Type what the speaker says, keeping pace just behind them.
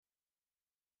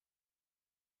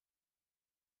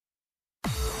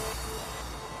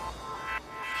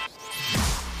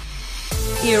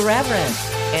Irreverent,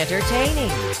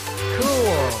 entertaining,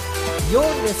 cool.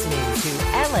 You're listening to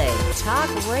LA Talk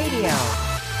Radio.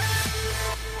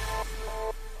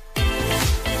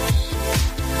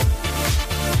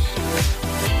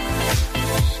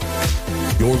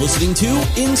 You're listening to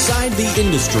Inside the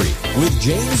Industry with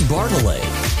James Bartolet,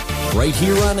 right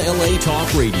here on LA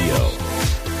Talk Radio.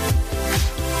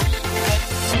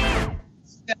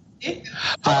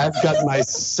 I've got my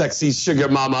sexy sugar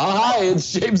mama. Hi,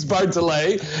 it's James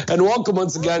Bartolet, and welcome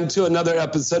once again to another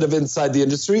episode of Inside the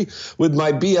Industry with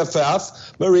my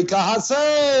BFF, Marika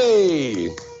Hase.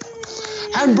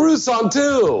 And Bruce on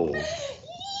too.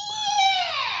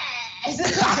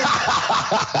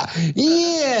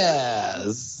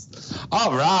 Yes.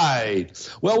 All right.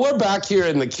 Well, we're back here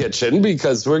in the kitchen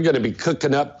because we're going to be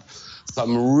cooking up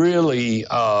some really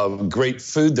great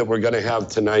food that we're going to have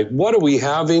tonight. What are we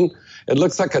having? It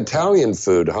looks like Italian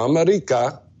food, huh,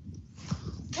 Marika?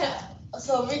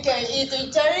 So we can eat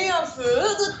Italian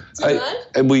food tonight?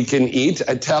 And we can eat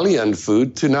Italian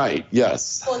food tonight,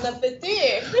 yes. Bon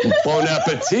appetit. Bon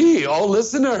appetit. Oh,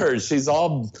 listen to her. She's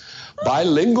all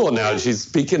bilingual now. She's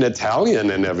speaking Italian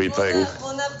and everything.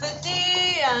 Bon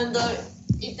appetit and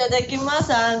itadakimasu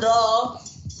and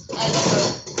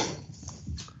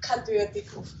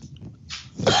patriotico.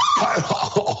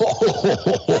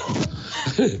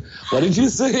 What did you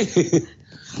say?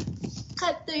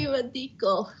 Cut your dick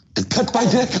off. Cut my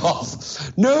dick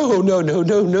off. No.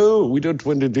 We don't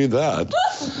want to do that.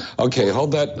 Okay,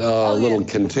 hold that little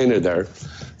container there.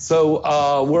 So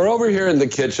we're over here in the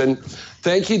kitchen.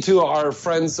 Thank you to our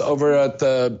friends over at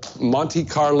the Monte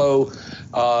Carlo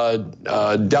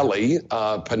Deli,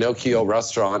 Pinocchio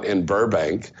restaurant in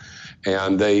Burbank.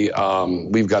 And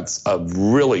we've got a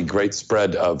really great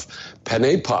spread of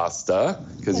penne pasta,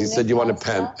 because you said you want a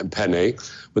penne,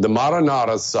 with the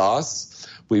marinara sauce.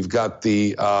 We've got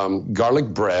the garlic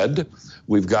bread.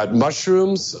 We've got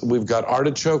mushrooms. We've got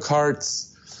artichoke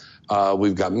hearts.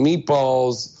 We've got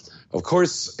meatballs. Of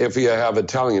course, if you have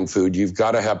Italian food, you've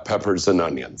got to have peppers and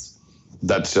onions.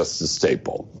 That's just a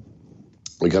staple.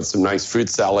 We got some nice fruit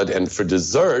salad. And for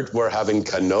dessert, we're having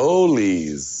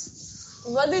cannolis.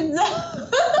 What is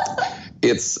that?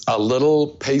 It's a little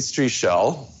pastry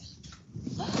shell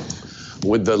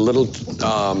with the little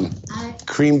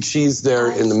cream cheese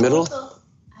there in the middle.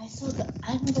 I thought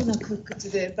I'm going to cook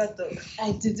today, but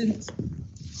I didn't.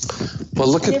 Well,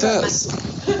 look at this.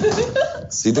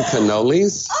 See the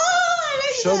cannolis? Oh,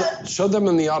 I like that. Show them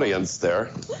in the audience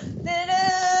there.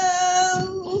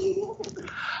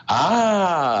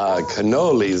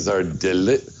 Cannolis are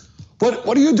delicious.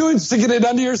 What are you doing sticking it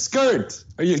under your skirt?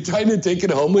 Are you trying to take it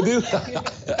home with you?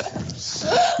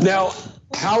 Now,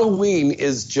 Halloween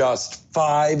is just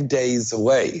 5 days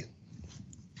away.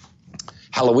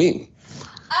 Halloween.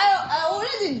 I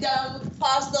already done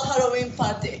first Halloween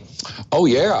party. Oh,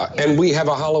 yeah. And we have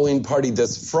a Halloween party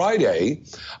this Friday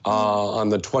on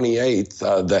the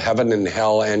 28th, the Heaven and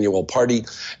Hell annual party.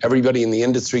 Everybody in the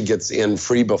industry gets in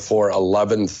free before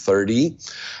 11:30.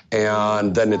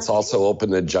 And then it's also open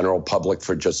to the general public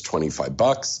for just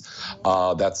 $25.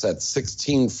 That's at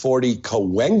 1640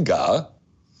 Cahuenga.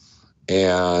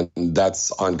 And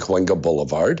that's on Cahuenga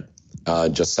Boulevard,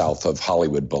 just south of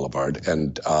Hollywood Boulevard.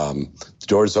 And the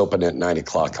doors open at 9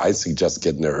 o'clock. I suggest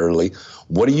getting there early.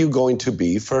 What are you going to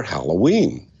be for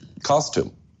Halloween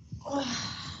costume? I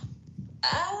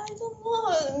don't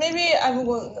know. Maybe I'm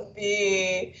going to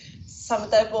be some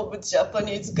type of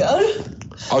Japanese girl.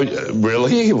 Oh,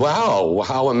 really? Wow.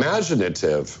 How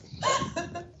imaginative.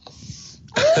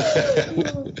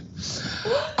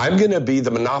 I'm going to be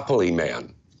the Monopoly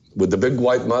man with the big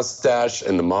white mustache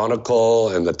and the monocle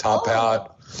and the top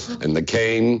hat and the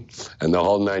cane and the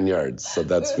whole 9 yards. So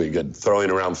that's pretty good. Throwing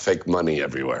around fake money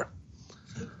everywhere.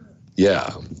 Yeah.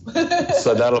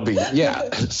 So that'll be,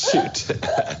 shoot.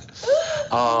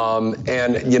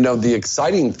 And, you know, the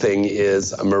exciting thing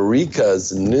is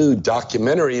Marika's new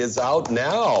documentary is out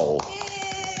now.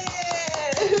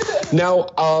 Now,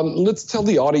 let's tell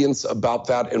the audience about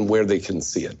that and where they can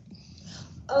see it.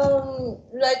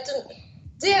 Like,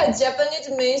 they are Japanese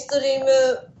mainstream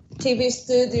TV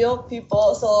studio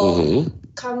people, so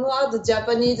come out the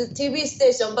Japanese TV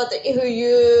station. But if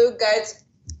you guys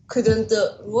couldn't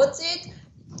watch it,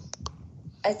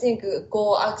 I think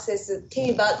go access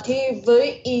TVER.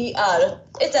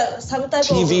 It's some type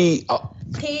TV, of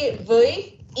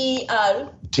TVER.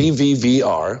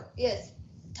 TVVR. Yes,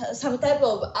 some type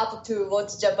of app to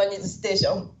watch Japanese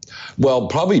station. Well,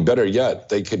 probably better yet,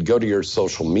 they could go to your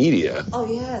social media. Oh,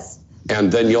 yes.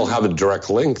 And then you'll have a direct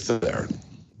link there,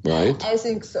 right? I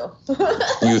think so.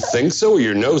 You think so or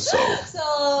you know so?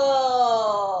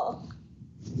 So,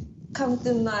 come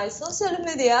to my social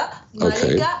media,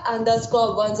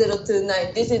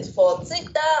 Marika_1029. This is for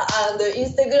Twitter and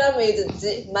Instagram is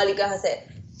Marika Hase.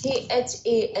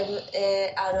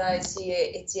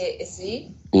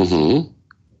 THEMARICAHASE. Mm-hmm.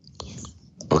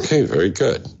 Okay, very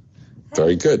good.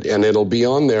 Very good. And it'll be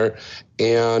on there.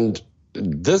 And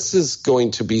this is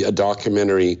going to be a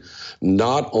documentary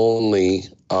not only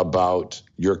about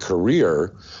your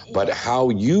career, but how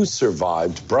you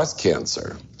survived breast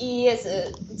cancer. Yes,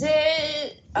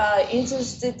 they are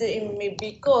interested in me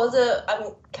because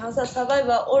I'm cancer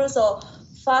survivor, also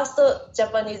first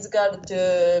Japanese girl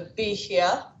to be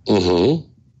here to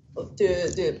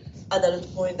the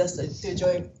adult porn industry, to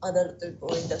join adult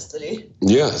porn industry.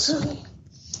 Yes.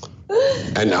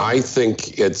 And I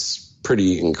think it's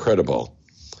pretty incredible.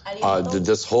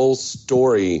 This whole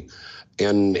story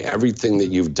and everything that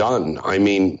you've done. I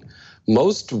mean,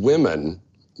 most women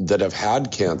that have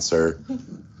had cancer,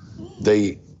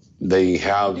 they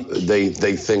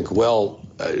think, well,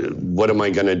 what am I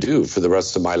going to do for the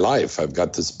rest of my life? I've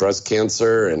got this breast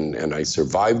cancer and I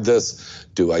survived this.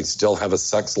 Do I still have a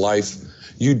sex life?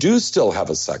 You do still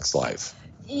have a sex life.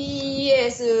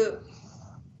 Yes.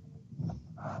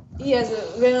 Yes.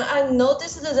 When I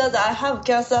noticed that I have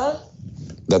cancer.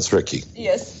 That's Ricky.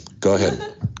 Yes. Go ahead.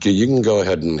 You can go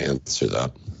ahead and answer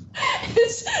that.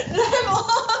 It's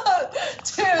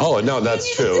oh, no, that's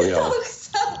true. Yeah.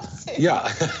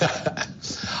 Yeah.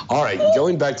 All right.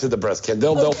 Going back to the breast cancer,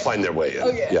 they'll find their way in.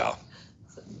 Okay. Yeah.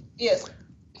 Yes.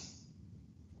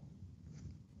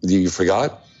 You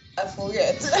forgot? I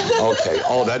forget. Okay.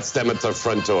 Oh, that's them at the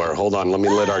front door. Hold on. Let me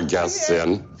let our guests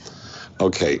in.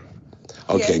 Okay.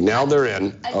 Okay. Yes. Now they're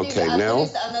in. I Okay. think Now.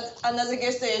 another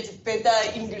guest is better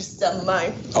English than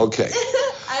mine. Okay.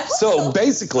 So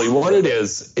basically what it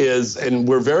is, and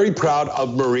we're very proud of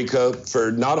Marika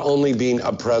for not only being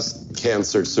a breast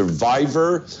cancer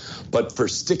survivor, but for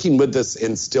sticking with this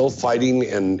and still fighting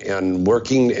and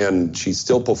working, and she's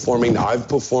still performing. I've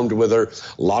performed with her.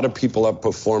 A lot of people have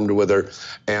performed with her,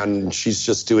 and she's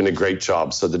just doing a great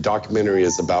job. So the documentary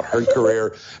is about her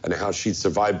career and how she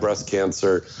survived breast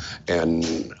cancer, and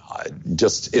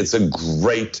it's a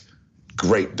great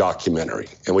documentary.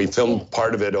 And we filmed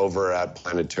part of it over at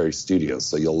Planetary Studios,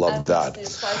 so you'll love that.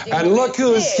 And look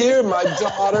who's here, my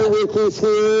daughter Ricky's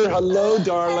here. Hello,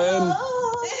 darling.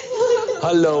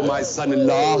 Hello, my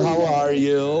son-in-law. How are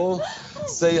you?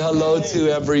 Say hello to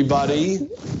everybody.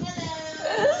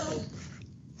 Hello.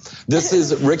 This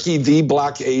is Ricky the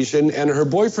Black Asian, and her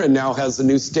boyfriend now has a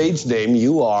new stage name.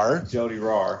 You are? Jody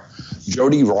Rar.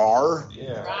 Jody Rar?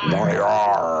 Yeah. Jody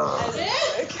Rar.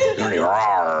 Jody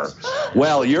Rar.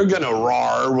 Well, you're going to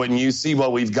rar when you see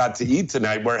what we've got to eat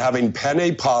tonight. We're having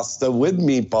penne pasta with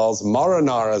meatballs,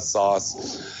 marinara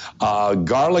sauce,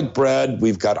 garlic bread,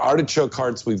 we've got artichoke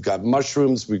hearts, we've got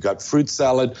mushrooms, we've got fruit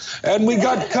salad, and we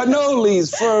got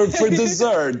cannolis for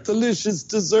dessert. Delicious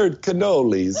dessert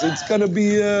cannolis. It's going to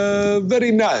be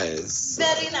very nice.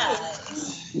 Very nice.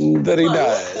 Very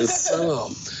nice.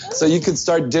 Oh. So you can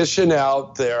start dishing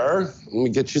out there. Let me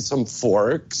get you some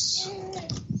forks.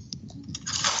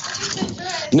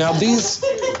 Now this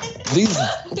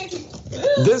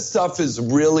stuff is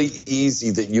really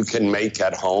easy that you can make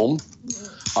at home.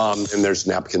 And there's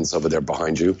napkins over there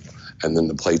behind you, and then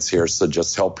the plates here. So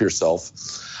just help yourself.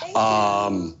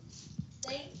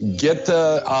 Get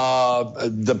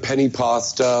the penne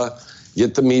pasta,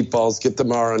 get the meatballs, get the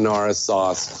marinara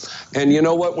sauce. And you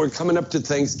know what? We're coming up to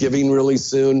Thanksgiving really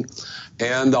soon,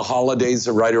 and the holidays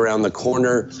are right around the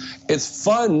corner. It's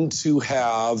fun to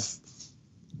have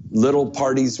little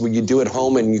parties where you do it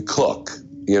home and you cook,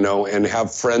 and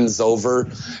have friends over,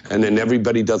 and then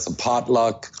everybody does a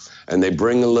potluck. And they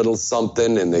bring a little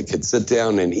something, and they could sit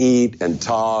down and eat and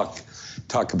talk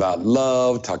about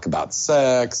love, talk about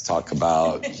sex, talk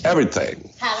about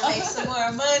everything. How to make some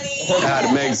more money. How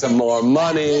to make some more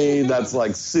money. That's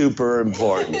like super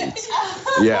important.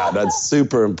 Yeah, that's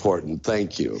super important.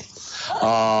 Thank you.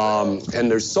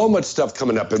 And there's so much stuff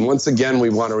coming up. And once again, we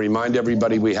want to remind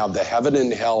everybody we have the Heaven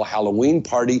and Hell Halloween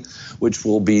party, which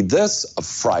will be this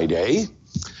Friday.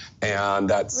 And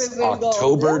that's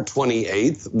October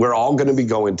 28th. We're all going to be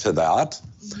going to that.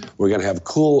 We're going to have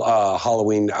cool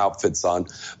Halloween outfits on.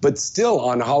 But still,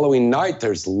 on Halloween night,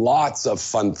 there's lots of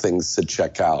fun things to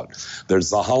check out. There's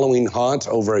the Halloween Haunt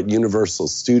over at Universal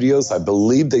Studios. I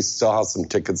believe they still have some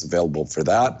tickets available for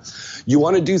that. You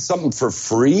want to do something for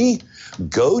free?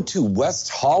 Go to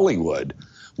West Hollywood,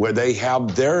 where they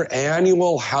have their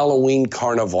annual Halloween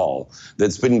Carnival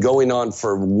that's been going on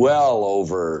for well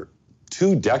over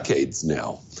 2 decades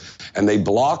now. And they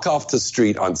block off the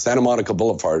street on Santa Monica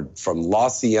Boulevard from La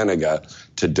Cienega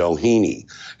to Doheny.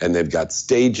 And they've got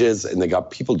stages, and they got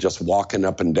people just walking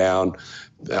up and down.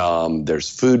 There's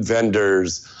food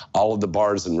vendors. All of the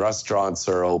bars and restaurants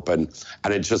are open.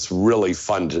 And it's just really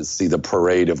fun to see the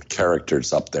parade of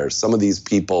characters up there. Some of these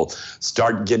people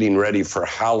start getting ready for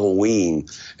Halloween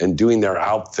and doing their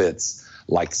outfits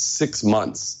like 6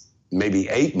 months, maybe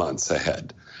 8 months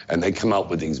ahead. And they come out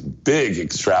with these big,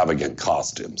 extravagant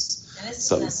costumes. And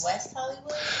this is in West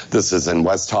Hollywood? This is in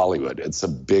West Hollywood. It's a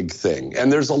big thing.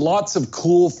 And there's lots of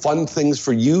cool, fun things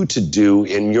for you to do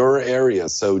in your area.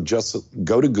 So just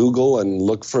go to Google and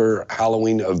look for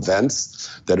Halloween events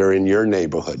that are in your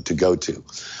neighborhood to go to.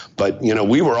 But, you know,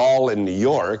 we were all in New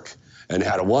York and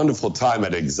had a wonderful time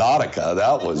at Exotica.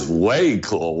 That was way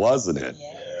cool, wasn't it?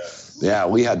 Yeah,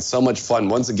 we had so much fun.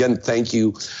 Once again, thank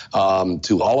you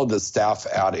to all of the staff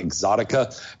at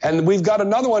Exotica. And we've got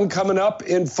another one coming up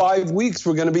in 5 weeks.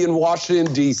 We're going to be in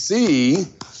Washington, D.C.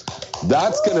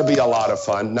 That's going to be a lot of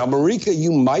fun. Now, Marika,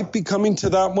 you might be coming to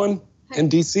that one in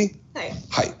D.C.?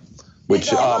 Hi.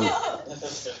 Which,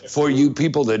 for you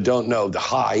people that don't know, the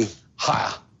hi,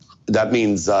 that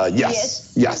means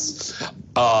yes.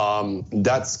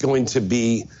 That's going to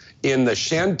be in the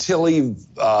Chantilly,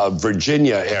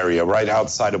 Virginia area, right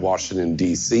outside of Washington,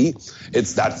 D.C.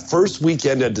 It's that first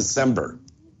weekend of December.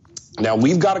 Now,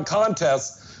 we've got a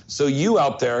contest, so you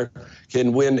out there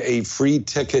can win a free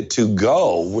ticket to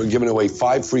go. We're giving away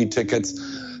 5 free tickets.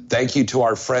 Thank you to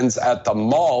our friends at the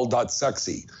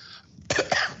mall.sexy.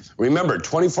 Remember,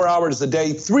 24 hours a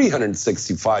day,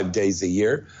 365 days a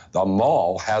year. The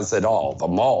mall has it all, the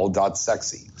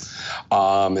mall.sexy.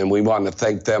 And we want to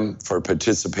thank them for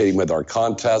participating with our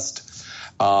contest.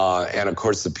 And, of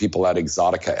course, the people at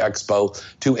Exotica Expo.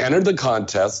 To enter the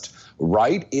contest,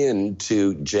 write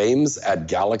into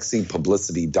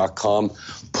james@galaxypublicity.com.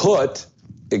 Put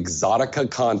Exotica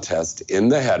contest in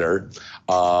the header.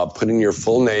 Put in your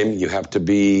full name. You have to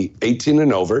be 18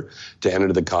 and over to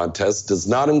enter the contest. Does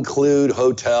not include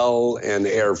hotel and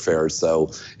airfare.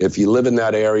 So if you live in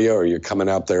that area or you're coming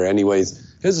out there anyways,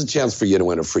 here's a chance for you to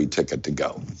win a free ticket to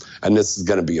go. And this is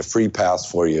going to be a free pass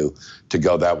for you to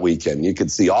go that weekend. You can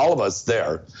see all of us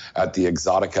there at the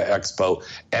Exotica Expo.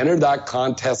 Enter that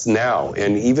contest now.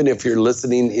 And even if you're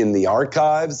listening in the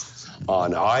archives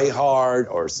on iHeart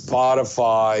or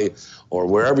Spotify or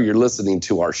wherever you're listening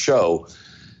to our show,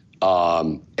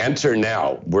 enter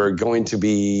now. We're going to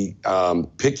be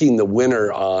picking the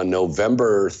winner on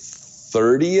November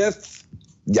 30th.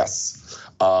 Yes,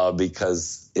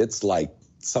 because it's like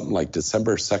something like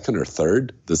December 2nd or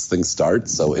 3rd, this thing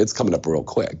starts, so it's coming up real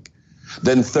quick.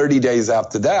 Then 30 days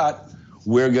after that,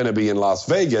 we're going to be in Las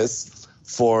Vegas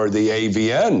for the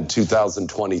AVN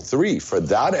 2023 for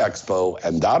that expo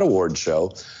and that award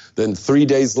show. Then 3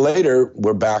 days later,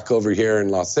 we're back over here in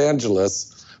Los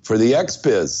Angeles for the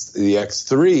XBiz, the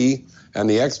X3, and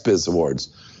the XBiz Awards.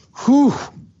 Whew,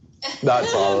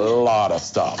 that's a lot of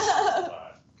stuff.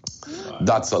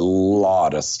 That's a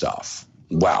lot of stuff.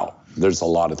 Wow, there's a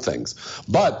lot of things.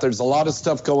 But there's a lot of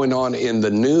stuff going on in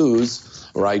the news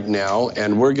right now,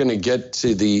 and we're going to get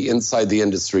to the Inside the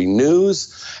Industry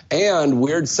news and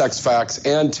weird sex facts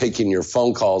and taking your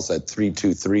phone calls at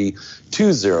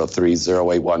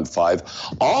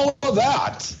 323-203-0815. All of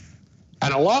that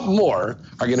and a lot more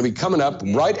are going to be coming up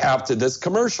right after this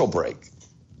commercial break.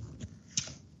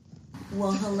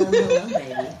 Well, hello,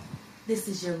 baby. This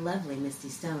is your lovely Misty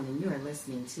Stone, and you are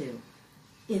listening to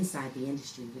Inside the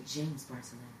Industry with James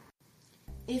Bartolet.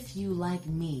 If you like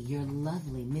me, your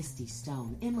lovely Misty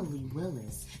Stone, Emily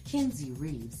Willis, Kenzie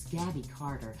Reeves, Gabby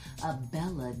Carter,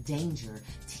 Bella Danger,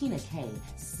 Tina K,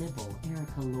 Sybil,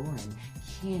 Erica Lauren,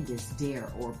 Candace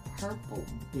Dare, or Purple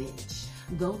Bitch,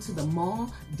 go to the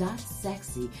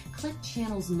mall.sexy, click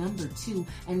channels number 2,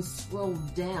 and scroll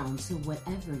down to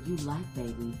whatever you like,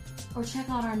 baby. Or check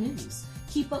out our news.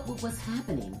 Keep up with what's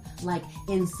happening, like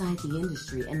Inside the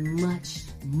Industry and much,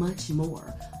 much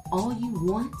more. All you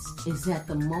want is at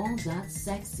the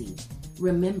mall.sexy.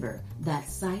 Remember that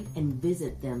site and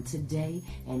visit them today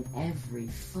and every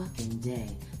fucking day.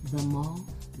 The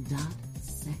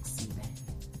mall.sexy, baby.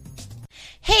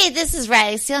 Hey, this is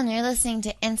Riley Steele, and you're listening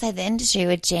to Inside the Industry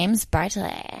with James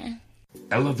Bartolet.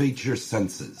 Elevate your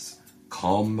senses,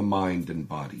 calm the mind and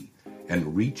body,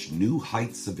 and reach new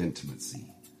heights of intimacy.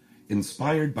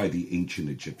 Inspired by the ancient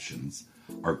Egyptians,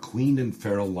 our Queen and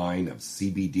Pharaoh line of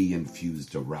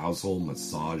CBD-infused arousal,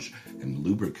 massage, and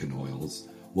lubricant oils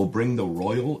will bring the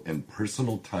royal and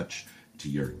personal touch to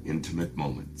your intimate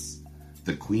moments.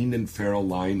 The Queen and Pharaoh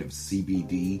line of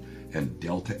CBD and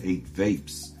Delta 8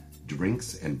 vapes,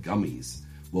 drinks, and gummies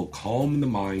will calm the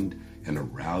mind and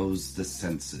arouse the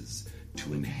senses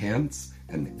to enhance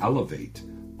and elevate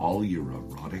all your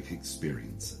erotic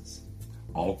experiences.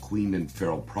 All Queen and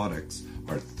Feral products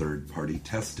are third-party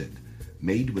tested,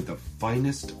 made with the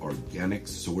finest organic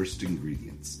sourced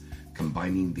ingredients,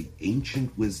 combining the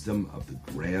ancient wisdom of the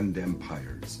grand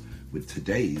empires with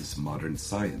today's modern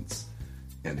science,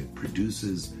 and it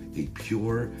produces a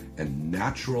pure and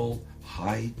natural,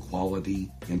 high-quality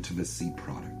intimacy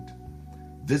product.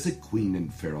 Visit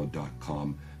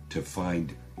queenandpharaoh.com to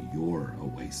find your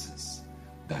oasis.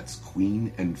 That's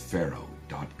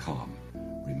queenandpharaoh.com.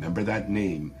 Remember that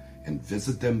name and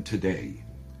visit them today.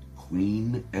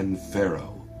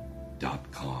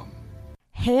 queenandpharaoh.com.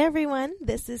 Hey everyone,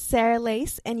 this is Sarah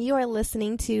Lace, and you are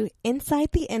listening to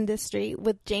Inside the Industry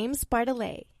with James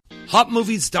Bartolet.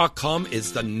 HotMovies.com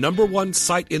is the #1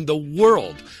 site in the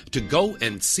world to go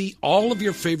and see all of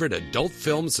your favorite adult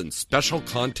films and special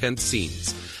content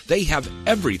scenes. They have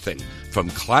everything from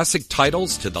classic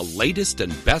titles to the latest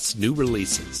and best new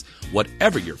releases.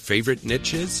 Whatever your favorite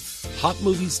niche is,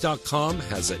 HotMovies.com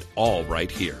has it all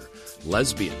right here.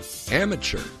 Lesbian,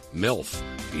 amateur, MILF,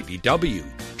 BBW,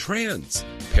 trans,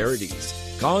 parodies,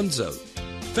 gonzo,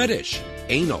 fetish,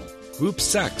 anal, group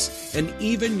sex, and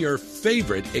even your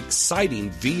favorite exciting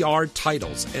VR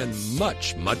titles, and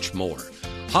much, much more.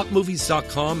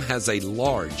 HotMovies.com has a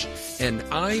large, and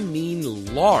I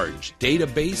mean large,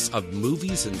 database of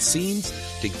movies and scenes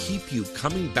to keep you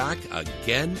coming back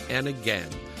again and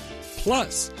again.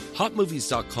 Plus,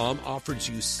 HotMovies.com offers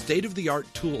you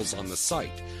state-of-the-art tools on the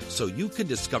site, so you can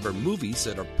discover movies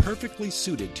that are perfectly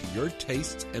suited to your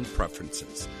tastes and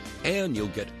preferences. And you'll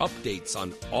get updates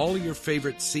on all your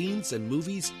favorite scenes and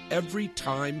movies every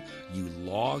time you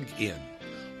log in.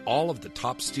 All of the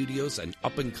top studios and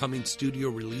up-and-coming studio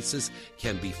releases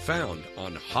can be found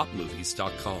on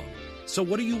HotMovies.com. So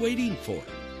what are you waiting for?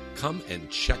 Come and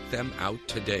check them out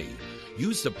today.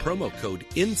 Use the promo code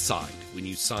INSIDE when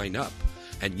you sign up,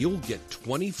 and you'll get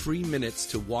 20 free minutes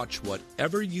to watch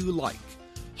whatever you like.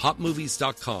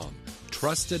 HotMovies.com.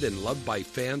 Trusted and loved by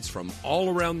fans from all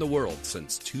around the world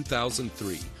since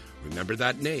 2003. Remember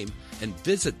that name and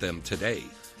visit them today.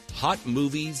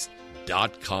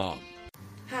 HotMovies.com.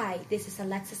 Hi, this is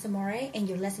Alexis Amore, and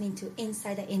you're listening to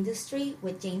Inside the Industry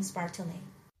with James Bartolet.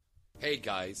 Hey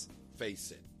guys,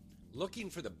 face it. Looking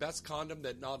for the best condom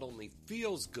that not only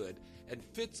feels good and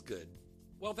fits good,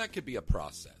 well, that could be a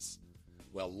process.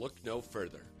 Well, look no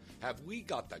further. Have we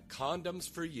got the condoms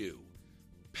for you?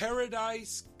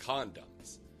 Paradise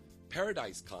Condoms.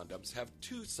 Paradise Condoms have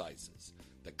 2 sizes,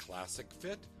 the Classic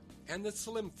Fit and the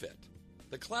Slim Fit.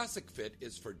 The Classic Fit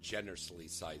is for generously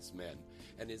sized men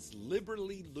and is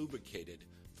liberally lubricated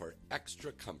for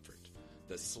extra comfort.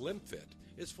 The Slim Fit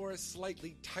is for a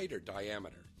slightly tighter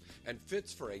diameter and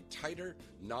fits for a tighter,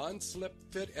 non-slip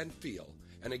fit and feel.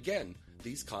 And again,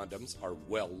 these condoms are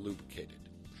well lubricated.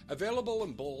 Available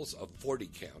in bowls of 40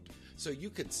 count, so you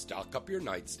can stock up your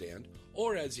nightstand,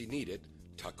 or as you need it,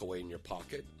 tuck away in your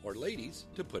pocket, or ladies,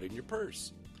 to put in your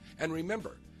purse. And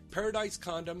remember, Paradise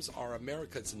Condoms are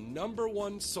America's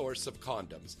 #1 source of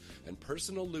condoms and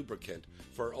personal lubricant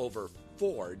for over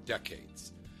 4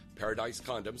 decades. Paradise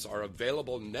Condoms are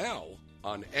available now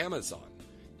on Amazon.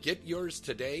 Get yours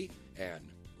today and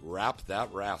wrap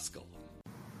that rascal.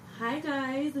 Hi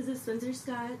guys, this is Spencer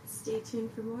Scott. Stay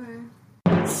tuned for more.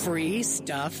 Free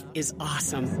stuff is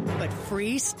awesome, but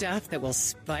free stuff that will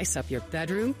spice up your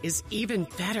bedroom is even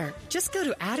better. Just go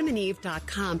to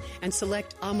adamandeve.com and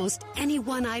select almost any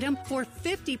one item for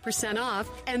 50% off,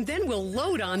 and then we'll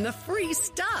load on the free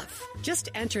stuff. Just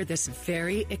enter this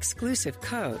very exclusive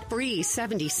code,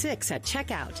 FREE76 at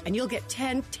checkout, and you'll get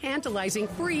 10 tantalizing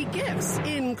free gifts,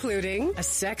 including a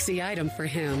sexy item for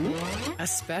him, a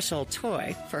special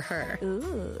toy for her,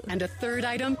 and a third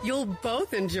item you'll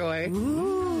both enjoy.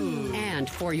 And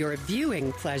for your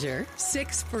viewing pleasure,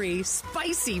 6 free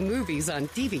spicy movies on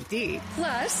DVD.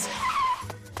 Plus,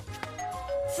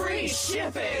 free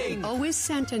shipping! Always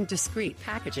sent in discreet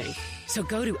packaging. So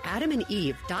go to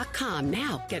adamandeve.com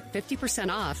now. Get 50%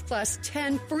 off plus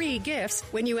 10 free gifts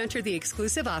when you enter the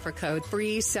exclusive offer code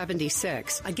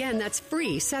FREE76. Again, that's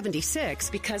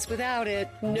FREE76 because without it,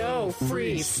 no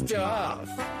free stuff.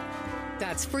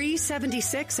 That's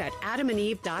FREE76 at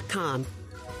adamandeve.com.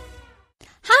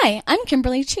 Hi, I'm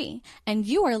Kimberly Chi, and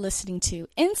you are listening to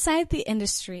Inside the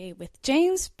Industry with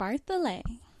James Bartolet.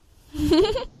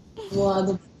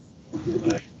 All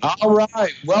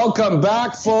right, welcome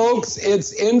back, folks.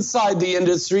 It's Inside the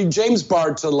Industry. James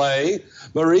Bartolet,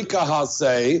 Marika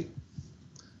Hasse,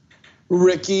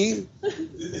 Ricky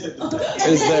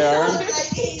is there.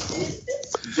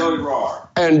 Jody Rohr.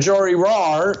 and Jory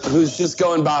Rar, who's just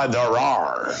going by the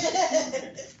Rar.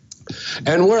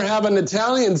 And we're having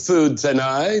Italian food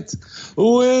tonight.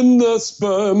 When the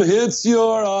sperm hits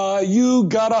your eye, you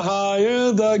gotta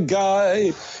hire the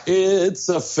guy. It's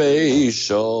a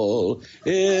facial.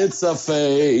 It's a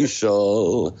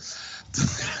facial.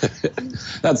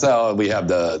 That's how we have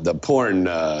the porn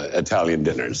Italian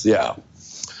dinners. Yeah.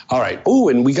 All right. Oh,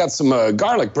 and we got some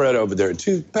garlic bread over there,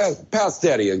 too. Pass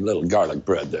Daddy a little garlic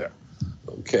bread there.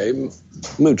 Okay.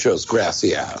 Muchos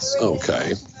gracias.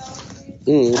 Okay.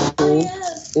 Thank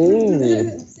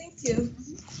you.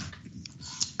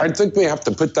 I think we have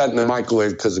to put that in the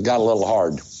microwave because it got a little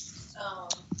hard. Oh.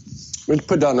 Let's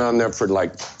put that on there for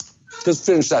just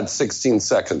finish that 16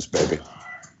 seconds, baby.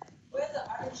 Where's the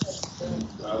artichokes?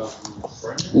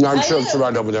 Artichokes are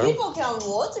right over there. People can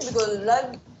watch it because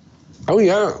live. Oh,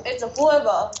 yeah. It's a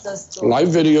forever. Just Live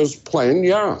videos playing,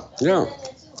 yeah.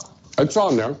 It's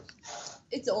on there.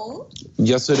 It's on?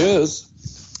 Yes, it is.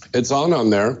 It's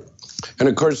on there. And,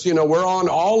 of course, we're on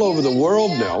all over the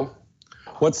world now.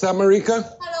 What's that, Marika?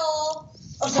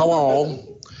 Hello.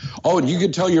 Oh, you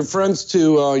could tell your friends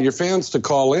your fans to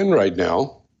call in right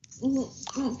now.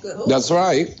 That's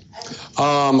right.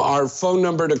 Our phone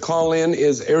number to call in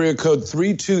is area code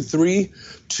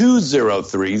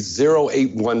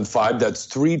 323-203-0815. That's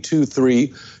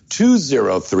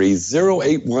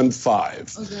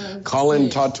 323-203-0815. Okay. Call in,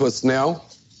 talk to us now.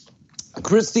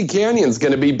 Christy Canyon's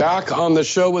going to be back on the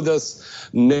show with us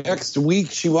next week.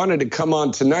 She wanted to come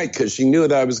on tonight because she knew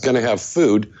that I was going to have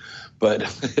food, but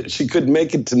she couldn't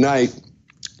make it tonight.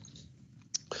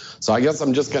 So I guess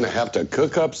I'm just going to have to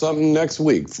cook up something next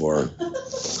week for her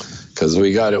because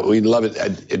we love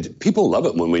it. People love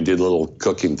it when we do little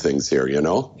cooking things here, Yeah?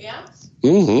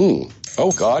 Mm-hmm.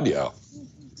 Oh, God, yeah.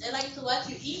 They like to watch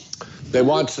you eat? They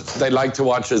like to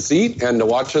watch us eat and to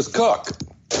watch us cook.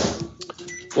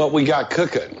 What we got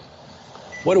cooking?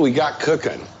 What do we got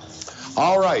cooking?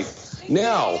 All right.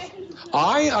 Now,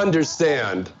 I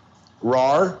understand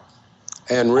Rar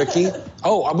and Ricky.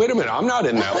 Oh, wait a minute. I'm not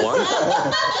in that one.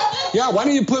 Yeah, why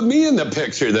don't you put me in the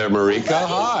picture there, Marika?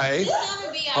 Hi.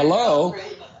 Hello.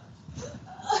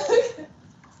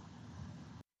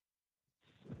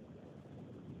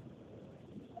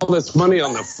 All this money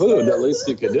on the food, the least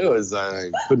you could do is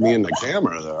put me in the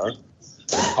camera there.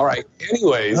 All right.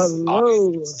 Anyways,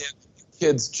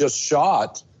 kids just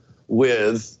shot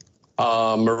with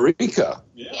Marika.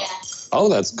 Yeah. Oh,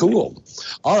 that's cool.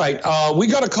 All right. We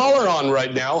got a caller on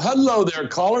right now. Hello there,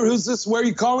 caller. Who's this? Where are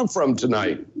you calling from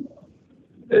tonight?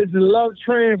 It's the Love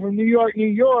Train from New York, New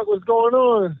York. What's going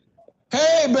on?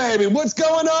 Hey, baby. What's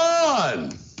going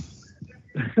on?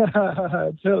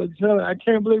 Chilling. I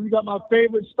can't believe you got my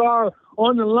favorite star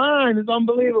on the line. It's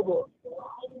unbelievable.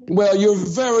 Well, you're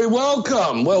very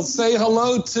welcome. Well, say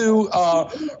hello to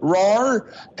Rar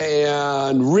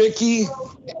and Ricky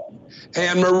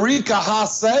and Marika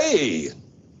Hasse.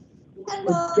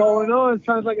 What's going on?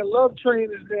 Sounds like a love train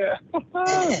is there.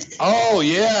 Oh,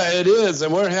 yeah, it is.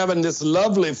 And we're having this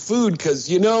lovely food because,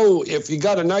 if you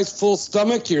got a nice full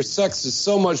stomach, your sex is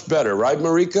so much better. Right,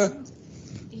 Marika?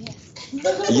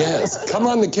 Yes. Come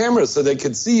on the camera so they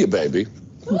can see you, baby.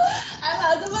 I'm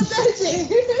advertising.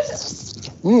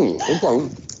 Okay.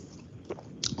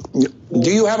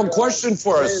 Do you have a question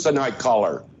for us tonight,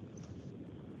 caller?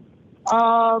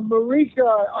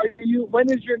 Marika, when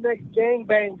is your next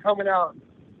gangbang coming out?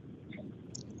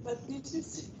 What did you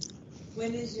say?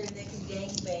 When is your next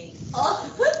gangbang?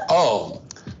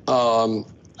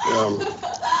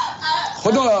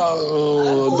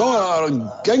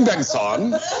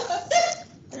 Gangbang-san.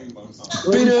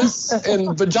 Penis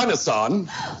and vagina-san.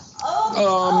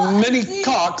 Mini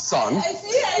cock-san. I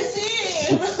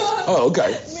see. Oh,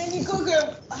 okay. Mini cock.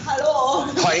 Hello.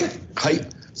 Hi.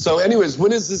 So, anyways,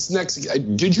 when is this next?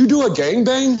 Did you do a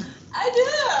gangbang? I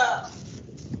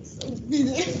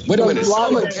did. Wait a minute.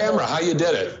 Show the camera how you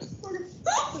did it.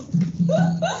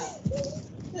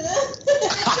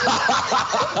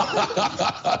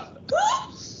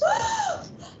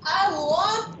 I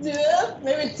want to,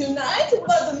 maybe tonight,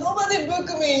 but nobody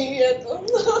booked me yet.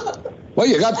 Well,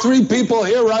 you got 3 people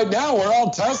here right now. We're all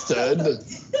tested.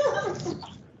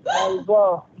 Might as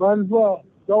well.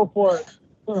 Go for it.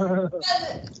 Are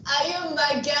you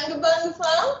my gangbang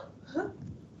fan?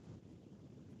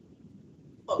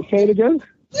 Say it again?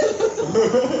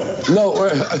 No,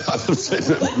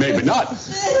 maybe not.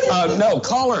 No,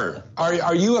 caller,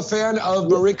 are you a fan of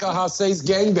Marika Hasse's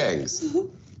gangbangs?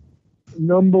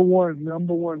 Number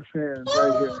one fan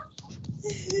right here.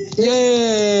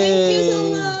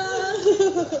 Yay! Thank you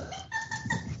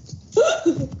so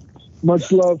much.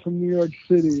 Much love from New York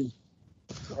City.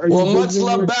 Well, much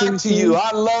love back to you.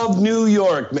 I love New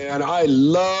York, man. I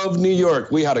love New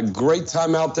York. We had a great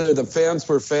time out there. The fans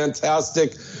were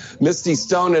fantastic. Misty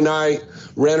Stone and I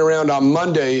ran around on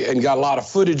Monday and got a lot of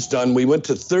footage done. We went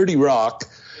to 30 Rock,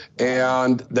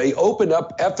 and they opened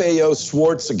up FAO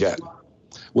Schwartz again,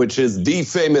 which is the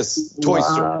famous toy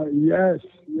store. Yes.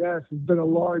 It's been a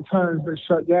long time. It's been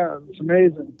shut down. It's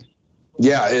amazing.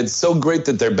 Yeah, it's so great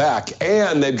that they're back.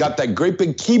 And they've got that great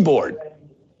big keyboard,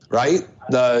 right?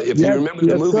 If you remember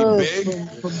the movie Big,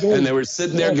 from Big, and they were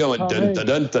sitting there going, dun, dun,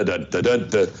 dun, dun, dun, dun, dun,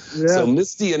 dun. So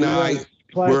Misty and I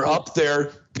were up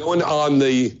there going on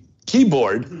the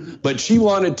keyboard, but she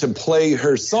wanted to play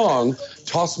her song,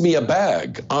 Toss Me a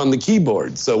Bag, on the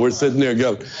keyboard. So we're sitting there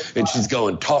going, and she's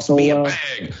going, toss me a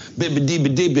bag,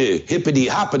 bibba-dibba-dibba,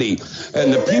 hippity-hoppity.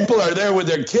 And the people are there with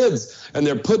their kids, and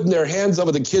they're putting their hands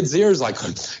over the kids' ears like,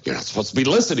 you're not supposed to be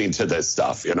listening to this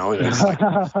stuff, you know? And it's like,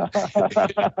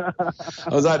 I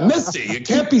was like, Misty, you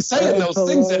can't be saying those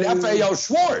things at FAO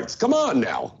Schwartz. Come on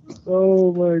now.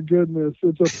 Oh, my goodness.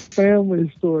 It's a family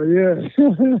store, yeah.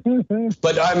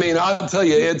 But, I mean, I'll tell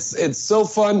you, it's so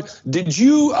fun. Did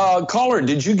you, caller,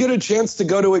 did you get a chance to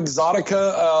go to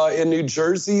Exotica in New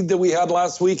Jersey that we had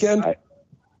last weekend?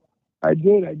 I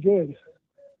did.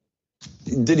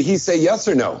 Did he say yes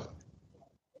or no?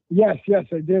 Yes,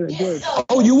 I did.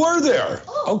 Oh, you were there.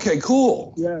 Okay,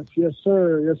 cool. Yes,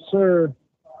 sir.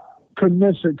 Couldn't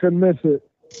miss it.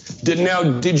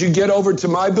 Did you get over to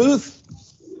my booth?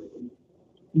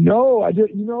 No, I did.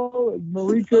 You know,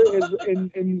 Marika is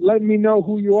in letting me know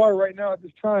who you are right now at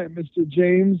this time, Mr.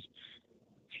 James.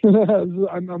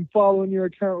 I'm following your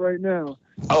account right now.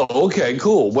 Oh, okay,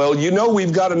 cool. Well, you know,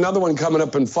 we've got another one coming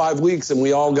up in 5 weeks, and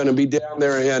we all going to be down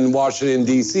there in Washington,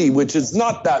 D.C., which is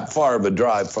not that far of a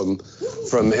drive from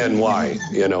NY.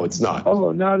 You know, it's not.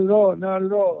 Oh, not at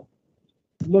all.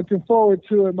 Looking forward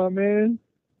to it, my man.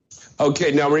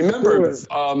 Okay, now remember,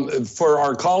 for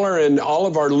our caller and all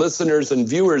of our listeners and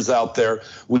viewers out there,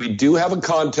 we do have a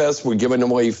contest. We're giving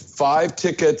away 5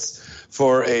 tickets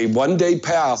for a one-day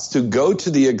pass to go to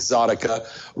the Exotica.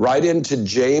 Write into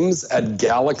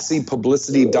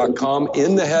james@galaxypublicity.com.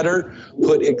 In the header,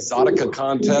 put Exotica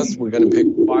contest. We're going to pick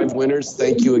 5 winners.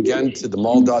 Thank you again to the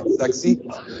mall.sexy.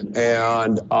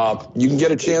 And you can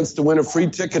get a chance to win a free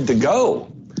ticket to go.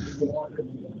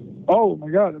 Oh, my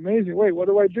God, amazing. Wait, what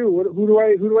do I do? Who do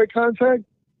I contact?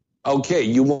 Okay,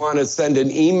 you want to send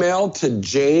an email to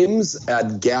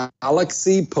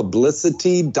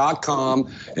james@galaxypublicity.com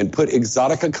and put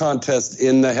Exotica contest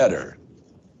in the header.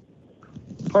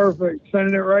 Perfect.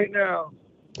 Sending it right now.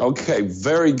 Okay,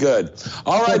 very good.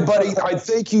 All right, buddy. I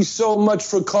thank you so much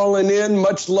for calling in.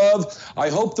 Much love. I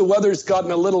hope the weather's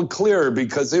gotten a little clearer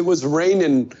because it was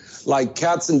raining like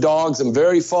cats and dogs and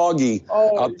very foggy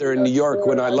out there in New York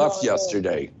when I left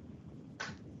yesterday.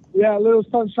 Yeah, a little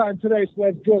sunshine today, so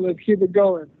that's good. Let's keep it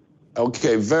going.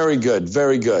 Okay, very good.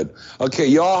 Okay,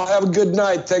 y'all have a good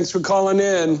night. Thanks for calling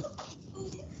in.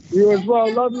 You as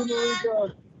well. Love you,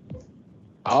 Marika.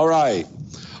 All right.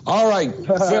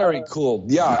 Very cool.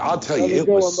 Yeah, I'll tell you, it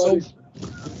was so...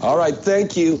 All right,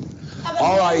 thank you.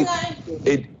 All right.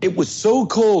 It was so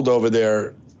cold over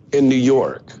there in New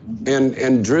York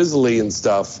and drizzly and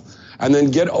stuff. And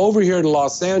then get over here to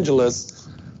Los Angeles,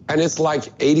 and it's like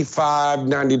 85,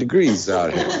 90 degrees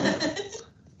out here.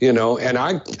 You know, and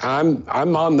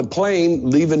I'm on the plane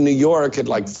leaving New York at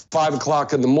like 5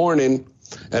 o'clock in the morning,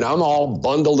 and I'm all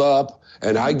bundled up,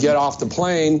 and I get off the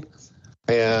plane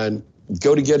and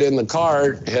go to get in the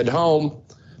car, head home,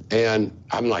 and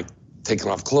I'm like taking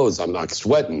off clothes. I'm like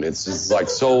sweating. It's just like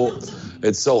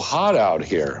it's so hot out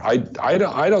here. I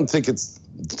don't think the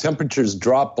temperatures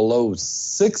drop below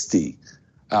 60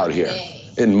 out here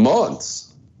in months.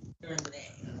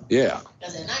 Yeah.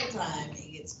 Because at nighttime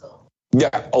it gets cold.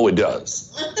 Yeah. Oh, it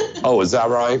does. Oh, is that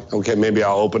right? Okay, maybe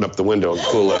I'll open up the window and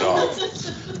cool it off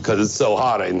because it's so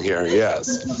hot in here.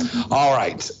 Yes. All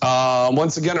right.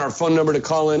 Once again, our phone number to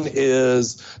call in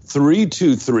is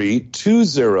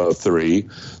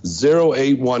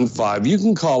 323-203-0815. You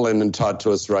can call in and talk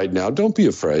to us right now. Don't be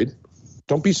afraid.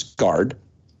 Don't be scarred.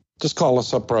 Just call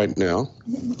us up right now.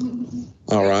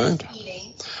 All right.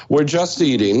 We're just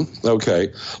eating.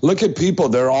 Okay. Look at people.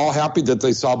 They're all happy that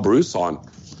they saw Bruce on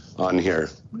here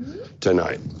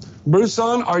tonight. Bruce,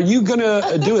 are you going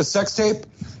to do a sex tape?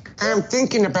 I'm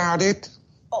thinking about it.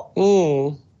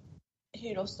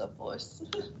 He lost the voice.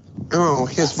 Oh,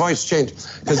 his voice changed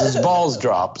because his balls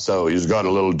dropped, so he's got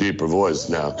a little deeper voice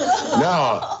now.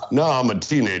 Now I'm a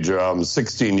teenager. I'm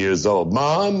 16 years old.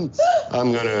 Mom,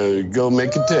 I'm going to go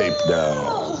make a tape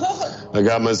now. I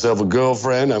got myself a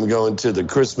girlfriend. I'm going to the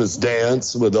Christmas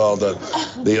dance with all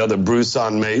the other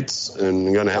Broussard mates, and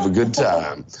I'm going to have a good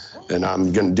time. And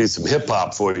I'm going to do some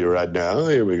hip-hop for you right now.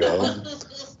 Here we go.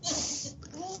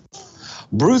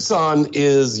 Broussard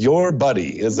is your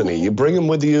buddy, isn't he? You bring him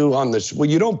with you on the... Well,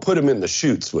 you don't put him in the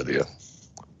shoots with you.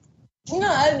 No,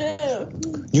 I do.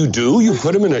 You do? You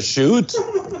put him in a shoot?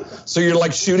 So you're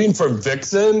like shooting for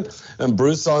Vixen, and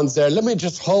Broussard's there. Let me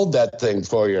just hold that thing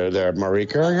for you there,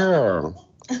 Marika.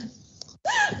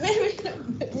 Maybe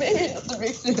not the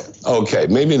Vixen. Okay,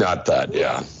 maybe not that,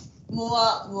 yeah.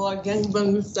 More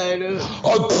gangbang style.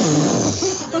 Oh,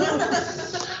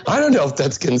 I don't know if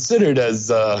that's considered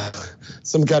as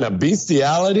some kind of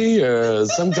bestiality or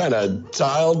some kind of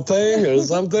child thing or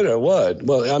something or what.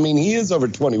 Well, I mean, he is over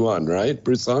 21, right,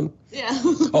 Broussard? Yeah.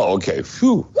 Oh, okay.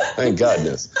 Phew. Thank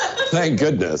goodness. Thank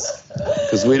goodness.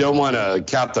 Because we don't want a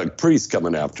Catholic priest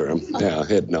coming after him. Yeah,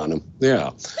 hitting on him.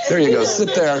 Yeah. There you go.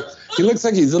 Sit there. He looks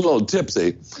like he's a little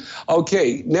tipsy.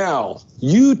 Okay, now,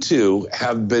 you two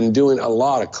have been doing a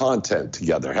lot of content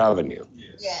together, haven't you?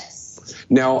 Yes.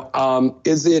 Now,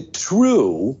 is it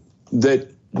true that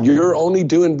you're only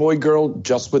doing Boy Girl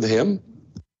just with him?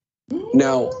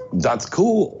 Now, that's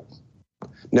cool.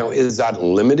 Now, is that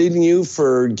limiting you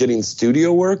for getting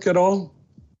studio work at all?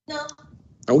 No.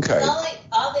 Okay.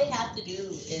 All they have to do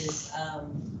is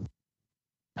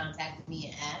contact me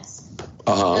and ask.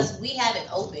 Uh-huh. Because we have it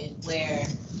open where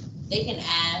they can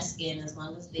ask, and as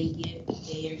long as they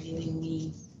are giving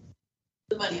me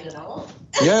the money that I want.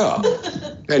 Yeah.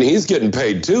 And he's getting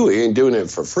paid too. He ain't doing it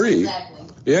for free. Exactly.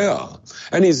 Yeah.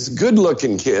 And he's a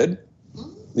good-looking kid,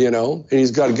 you know, and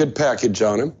he's got a good package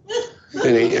on him.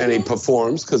 And he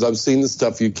performs, because I've seen the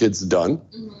stuff you kids have done.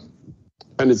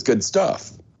 And it's good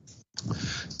stuff.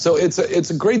 So it's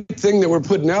a great thing that we're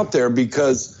putting out there,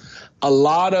 because a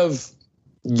lot of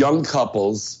young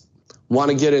couples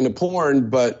want to get into porn,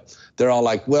 but they're all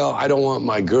like, well, I don't want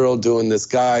my girl doing this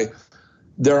guy.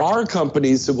 There are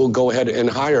companies that will go ahead and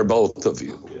hire both of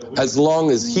you, as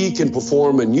long as he can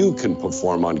perform and you can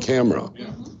perform on camera.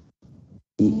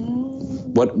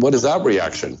 What is that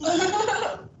reaction?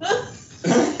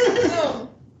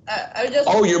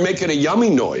 Oh, you're making a yummy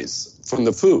noise from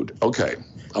the food. Okay.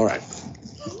 All right.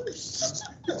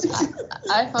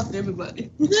 I fucked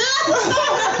everybody.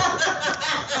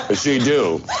 She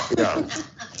do. Yeah.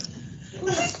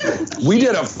 We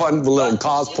did a fun little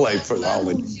cosplay for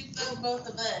Halloween. Both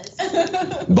of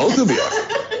us. Both of you?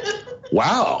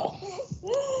 Wow.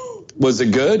 Was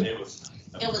it good? It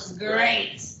was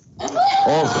great.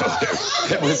 Oh,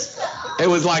 it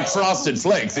was like Frosted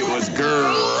Flakes. It was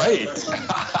great.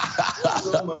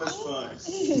 So much fun.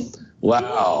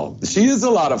 Wow. She is a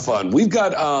lot of fun. We've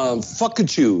got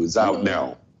Fuckachoos out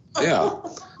now. Yeah.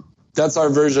 That's our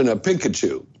version of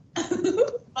Pikachu.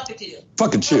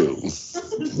 Fuckachoo.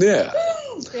 Yeah.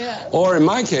 Yeah. Or in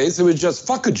my case, it was just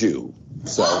Fuckachoo.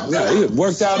 So, yeah, it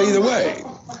worked out either way.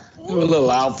 A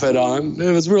little outfit on.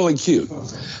 It was really cute.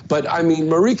 But, I mean,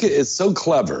 Marika is so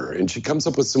clever, and she comes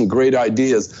up with some great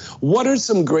ideas. What are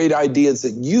some great ideas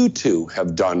that you two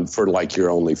have done for, like, your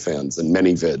OnlyFans and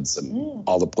ManyVids and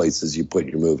all the places you put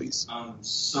your movies?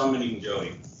 Summoning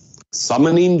Jody.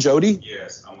 Summoning Jody?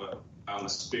 Yes, I'm a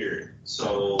spirit.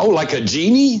 So. Oh, like a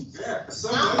genie? Yeah.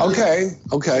 Okay.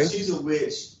 She's a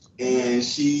witch, and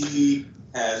she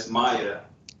has Maya,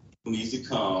 who needs to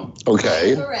come.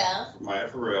 Okay. Maya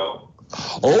Farrell.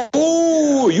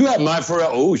 Oh, you have Maya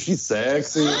Farrell. Oh, she's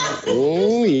sexy.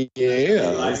 Oh, yeah.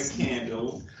 Light a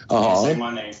candle. Uh-huh. Say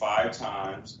my name 5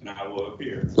 times, and I will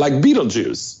appear. Like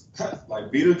Beetlejuice.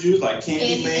 Like Beetlejuice, like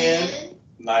Candyman,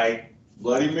 like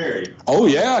Bloody Mary. Oh,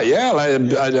 yeah, like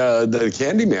the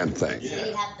Candyman thing. So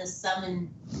you have to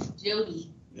summon Jody.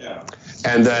 Yeah.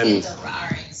 And then, It's a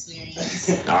rare experience.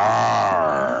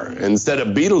 instead of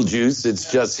Beetlejuice,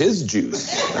 it's just his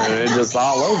juice. And it's just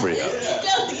all over you.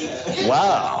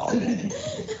 Wow.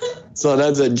 So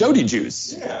that's a Jody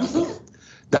juice. Yeah.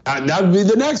 That would be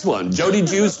the next one. Jody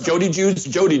juice, Jody juice,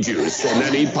 Jody juice. And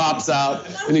then he pops out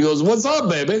and he goes, what's up,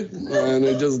 baby? And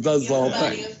it just does the whole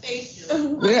thing.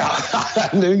 Yeah.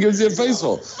 And then he gives you a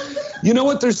facial. You know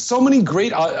what? There's so many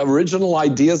great original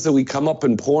ideas that we come up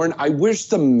in porn. I wish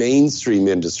the mainstream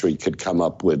industry could come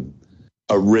up with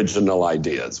original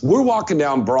ideas. We're walking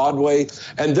down Broadway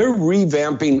and they're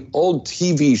revamping old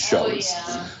TV shows.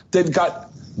 Oh, yeah. They've got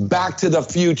Back to the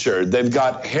Future. They've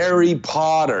got Harry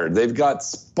Potter. They've got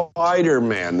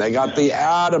Spider-Man. They got the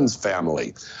Addams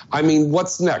Family. I mean,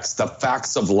 what's next? The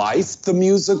Facts of Life, the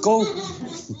musical?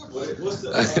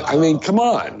 I mean, come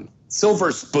on.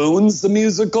 Silver Spoons, the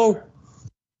musical?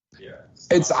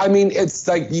 It's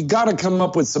like you got to come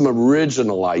up with some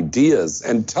original ideas.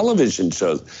 And television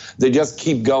shows, they just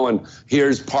keep going.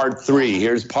 Here's part 3.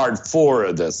 Here's part 4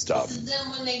 of this stuff. This is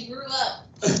them when they grew up.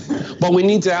 But we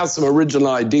need to have some original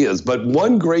ideas. But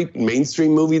one great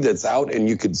mainstream movie that's out and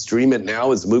you could stream it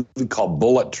now is a movie called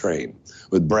Bullet Train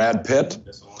with Brad Pitt.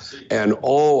 And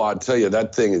I'll tell you,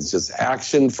 that thing is just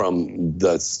action from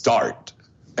the start.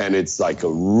 And it's like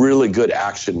a really good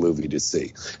action movie to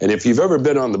see. And if you've ever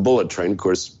been on the Bullet Train, of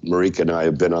course, Marika and I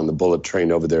have been on the Bullet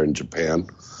Train over there in Japan.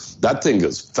 That thing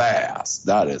goes fast.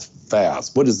 That is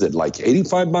fast. What is it, like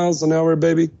 85 miles an hour,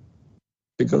 baby?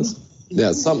 It goes?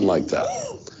 Yeah, something like that.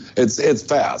 It's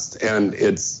fast, and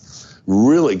it's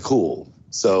really cool.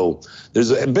 So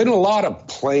there's been a lot of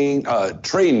train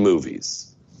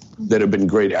movies that have been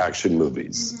great action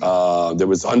movies. There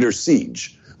was Under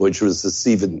Siege, which was the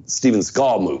Steven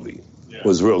Seagal movie. Yeah.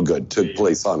 Was real good. Took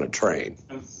place on a train.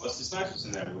 And Wesley Snipes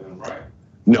in that one, right?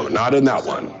 No, not in that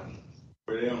one.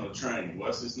 Were they on the train?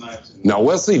 Wesley Snipes. No,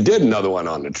 Wesley did another one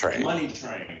on the train. Money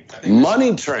Train.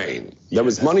 Money Train. There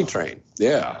was Money Train.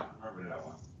 Yeah. I remember that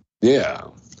one. Yeah.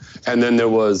 And then there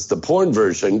was the porn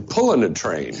version, Pulling a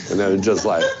Train. And then it was just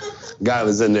like, guy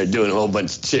was in there doing a whole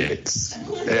bunch of chicks.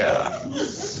 Yeah.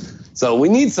 So we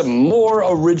need some more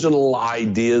original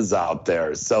ideas out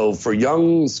there. So for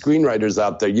young screenwriters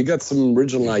out there, you got some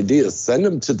original ideas, send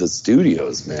them to the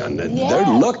studios, man. They're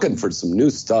looking for some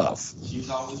new stuff. She's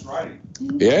always writing.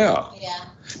 Yeah.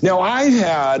 Now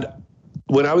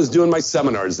when I was doing my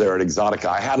seminars there at Exotica,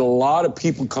 I had a lot of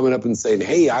people coming up and saying,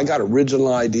 hey, I got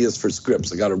original ideas for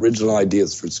scripts.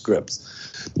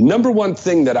 Number one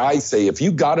thing that I say, if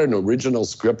you got an original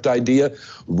script idea,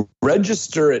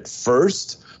 register it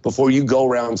first before you go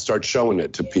around and start showing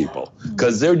it to people,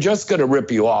 because they're just going to rip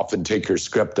you off and take your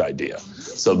script idea.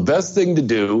 So best thing to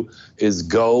do is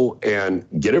go and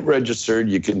get it registered.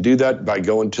 You can do that by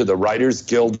going to the Writers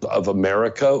Guild of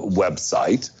America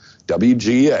website,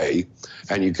 WGA,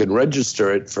 and you can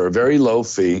register it for a very low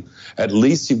fee. At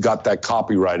least you've got that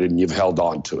copyrighted and you've held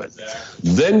on to it.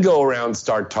 Then go around,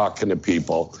 start talking to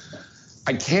people.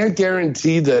 I can't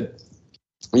guarantee that,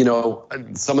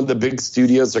 some of the big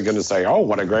studios are going to say, oh,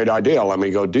 what a great idea, let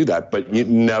me go do that. But you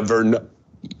never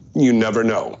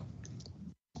know.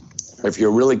 If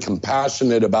you're really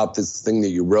compassionate about this thing that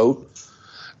you wrote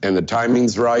and the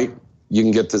timing's right, you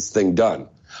can get this thing done.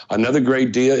 Another great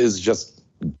idea is just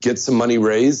get some money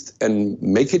raised and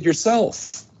make it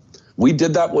yourself. We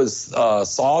did that with Saw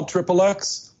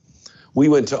XXX. We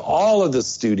went to all of the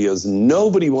studios.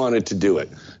 Nobody wanted to do it.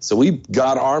 So we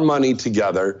got our money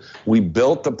together. We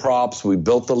built the props. We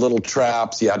built the little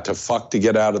traps. You had to fuck to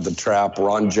get out of the trap.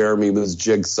 Ron Jeremy was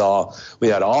Jigsaw. We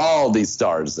had all these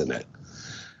stars in it.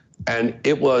 And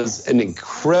it was an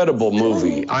incredible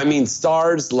movie. I mean,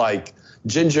 stars like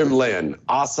Ginger Lynn,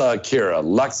 Asa Akira,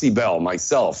 Lexi Bell,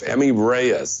 myself, Emmy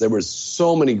Reyes. There were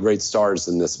so many great stars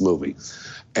in this movie.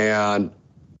 And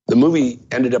the movie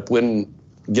ended up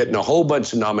getting a whole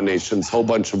bunch of nominations, whole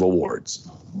bunch of awards,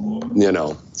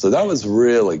 So that was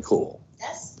really cool.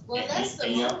 That's the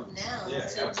move now.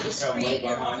 To just create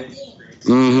your own thing.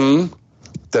 Mm-hmm.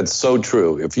 That's so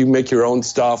true. If you make your own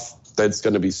stuff, that's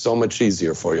going to be so much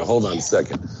easier for you. Hold on a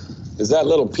second. Is that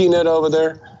little Peanut over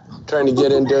there trying to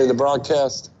get in during the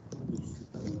broadcast?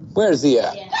 Where's he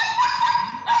at?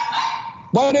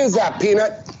 What is that,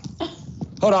 Peanut?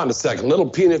 Hold on a second. Little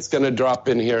Peanut's going to drop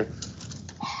in here.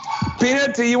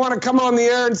 Peanut, do you want to come on the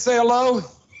air and say hello?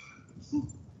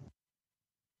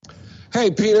 Hey,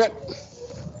 Peanut.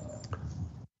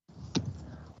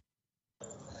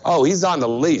 Oh, he's on the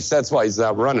leash. That's why he's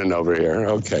not running over here.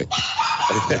 Okay.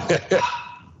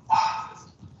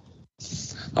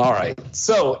 All right.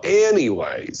 So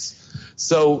anyways,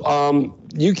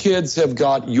 you kids have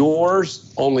got your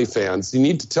OnlyFans. You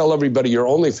need to tell everybody your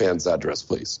OnlyFans address,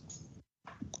 please.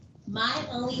 My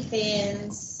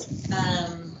OnlyFans,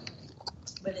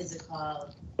 what is it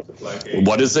called?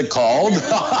 What is it called?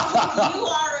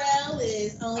 URL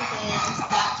is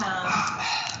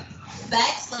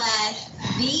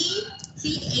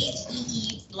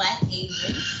onlyfans.com/BTHEE Black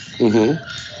Asian. Mm-hmm.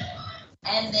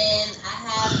 And then I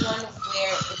have one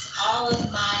where it's all of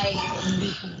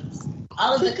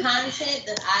the content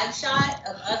that I've shot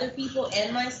of other people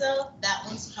and myself. That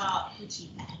one's called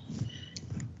Hoochie Pappy.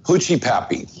 Hoochie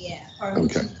Pappy. Yeah, or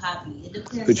Hoochie Pappy. It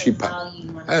depends on how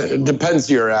you want to say it. It depends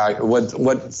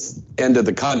what end of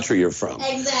the country you're from.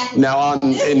 Exactly. Now,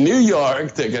 in New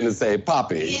York, they're going to say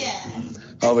Pappy. Yeah.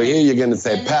 Over here, you're going to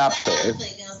say Pappy. They're going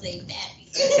to say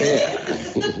Pappy.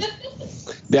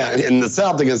 Yeah. In the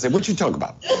South, they're going to say, what you talk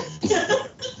about?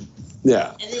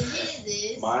 Yeah. And then his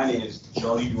is Mine is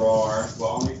Jody Roar.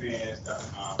 Well,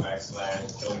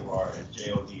 OnlyFans.com/Jody Roar. It's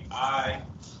JODIRAW.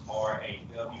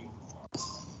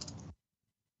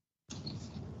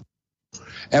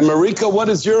 And Marika, what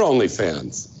is your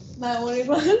OnlyFans? My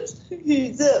OnlyFans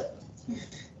is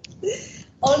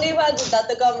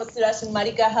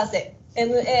onlyfans.com/marikahase.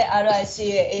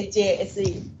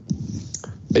 MARICAHASE.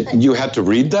 You had to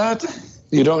read that?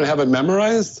 You don't have it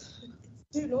memorized?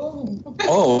 Too long.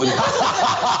 Oh.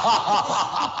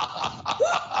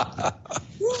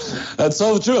 That's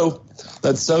so true.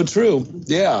 That's so true.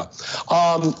 Yeah.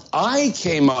 I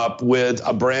came up with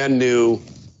a brand new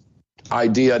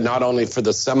idea, not only for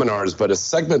the seminars, but a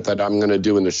segment that I'm going to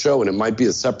do in the show, and it might be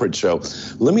a separate show.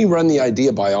 Let me run the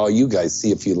idea by all you guys,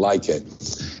 see if you like it.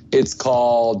 It's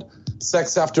called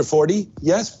Sex After 40?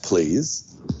 Yes, please.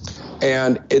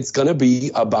 And it's going to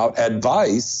be about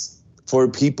advice for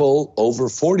people over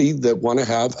 40 that want to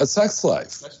have a sex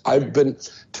life. I've been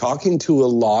talking to a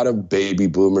lot of baby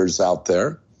boomers out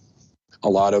there, a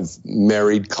lot of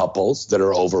married couples that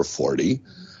are over 40,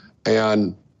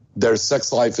 and their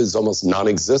sex life is almost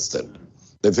non-existent.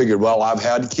 They figured, well, I've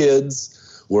had kids.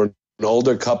 We're an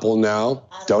older couple now.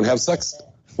 Don't have sex.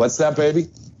 What's that, baby?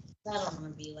 I don't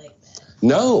want to be like that.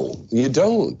 No, you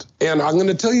don't. And I'm going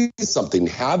to tell you something.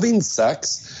 Having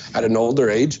sex at an older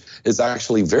age is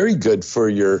actually very good for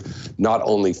your not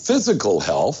only physical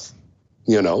health,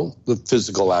 you know, the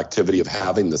physical activity of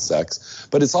having the sex,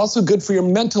 but it's also good for your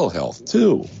mental health,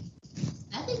 too.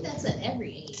 I think that's at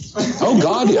every age. Oh,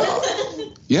 God, yeah.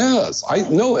 Yes, I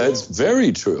know, it's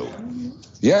very true.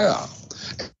 Yeah.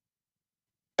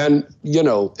 And, you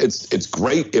know, it's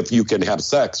great if you can have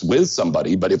sex with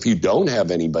somebody, but if you don't have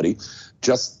anybody,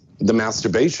 just the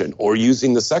masturbation or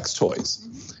using the sex toys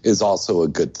is also a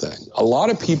good thing. A lot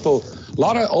of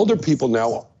older people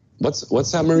now, what's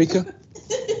that, Marika?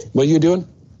 What are you doing?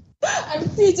 I'm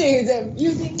teaching them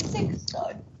using sex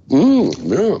toys.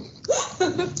 Yeah.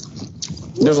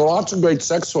 There's lots of great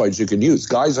sex toys you can use,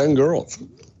 guys and girls.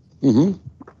 Mm-hmm.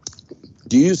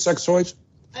 Do you use sex toys?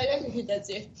 I like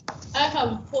Hitachi. I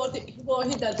have 4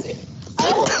 Hitachi.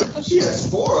 She has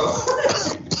 4 of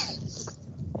them.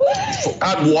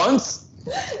 At once?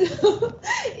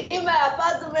 In my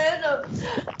apartment,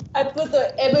 I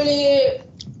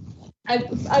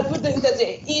put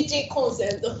Hitachi each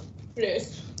consent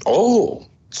place. Oh,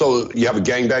 so you have a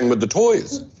gangbang with the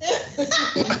toys.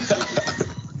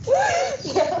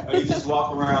 Or you just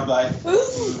walk around like...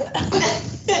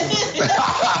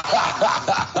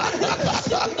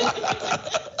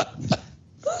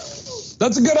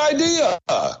 That's a good idea.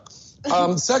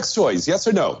 Sex toys, yes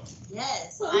or no?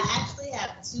 Yes, I actually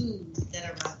have 2 that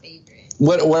are my favorite.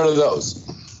 What are those?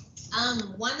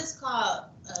 One is called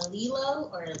Lilo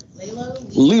or Lilo.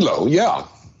 Lilo, yeah.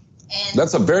 And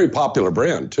that's a very popular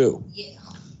brand too. Yeah,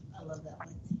 I love that one.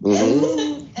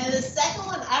 Mm-hmm. And the second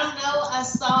one, I don't know. I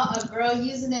saw a girl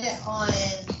using it on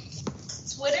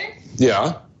Twitter.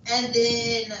 Yeah. And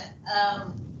then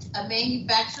a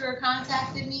manufacturer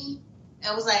contacted me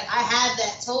and was like, I had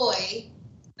that toy.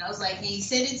 And I was like, can you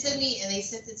send it to me? And they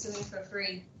sent it to me for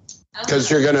free. Because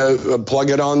you're going to plug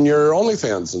it on your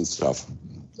OnlyFans and stuff.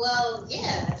 Well,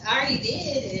 yeah, I already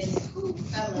did. And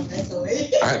I love that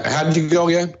toy. How did you go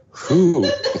again? When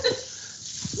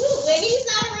he's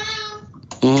not around,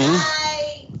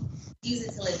 I use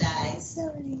it till it dies.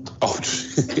 Oh,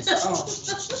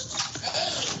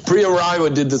 Priya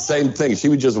Raiwa did the same thing. She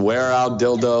would just wear out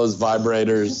dildos,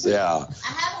 vibrators. Yeah. I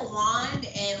have a wand,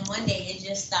 and one day it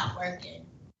just stopped working.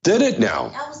 Did it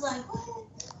now? I was like, what?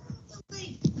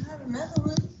 Wait, I have another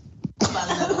one.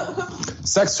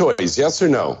 Sex toys, yes or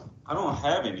no? I don't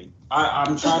have any.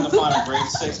 I'm trying to find a great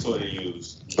sex toy to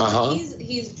use. Uh-huh.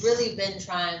 He's really been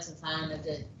trying to find a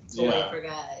good toy for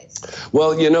guys.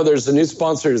 Well, you know, there's a new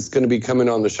sponsor that's going to be coming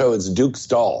on the show. It's Duke's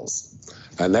Dolls.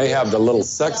 And they have the little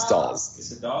sex dolls.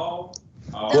 It's a doll?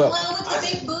 The one with the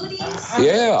big booties?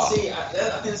 Yeah. See, I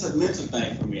think it's a mental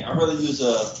thing for me. I'd rather use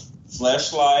a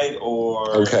fleshlight or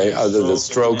the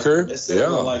stroker. Instead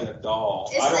of like a doll.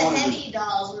 It's the heavy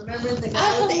dolls. Remember the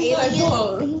guy with the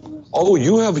alien? Oh,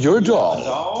 you have your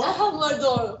doll. I have my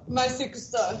doll, my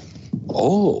sex doll.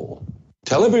 Oh,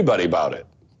 tell everybody about it.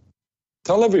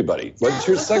 Tell everybody. What's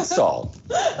your sex doll?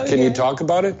 Okay. Can you talk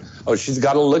about it? Oh, she's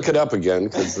got to look it up again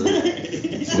because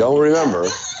she don't remember.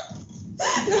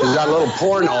 She's got a little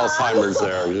porn Alzheimer's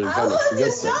there. She kind of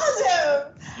forgets it.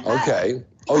 Okay.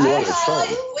 Oh, you want to show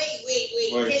it? Wait.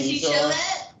 Can you show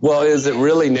that? Well, is it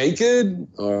really naked?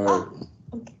 Or...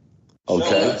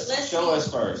 Okay. Show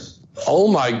us first. Oh,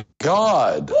 my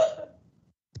God.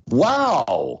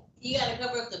 Wow. You got to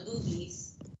cover up the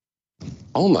boobies.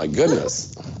 Oh, my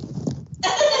goodness.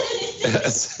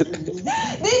 This is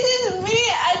me.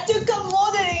 I took a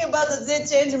modeling, but they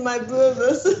changed my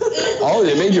boobs. Oh,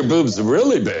 they made your boobs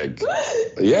really big.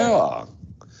 Yeah.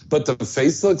 But the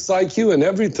face looks like you and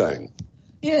everything.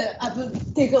 Yeah, I will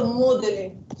take a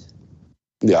modeling.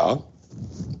 Yeah.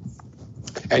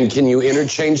 And can you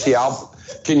interchange the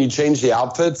Can you change the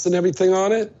outfits and everything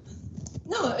on it?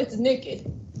 No, it's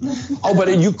naked. Oh,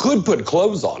 but you could put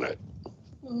clothes on it.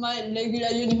 My regular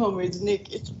uniform is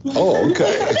naked. Oh,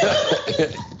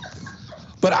 okay.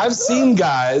 But I've seen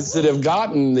guys that have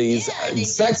gotten these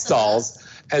sex dolls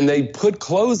and they put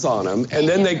clothes on them and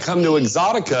then they come to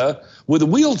Exotica with a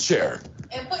wheelchair.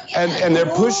 And they're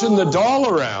pushing the doll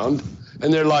around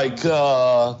and they're like,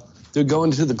 they're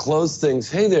going to the clothes things.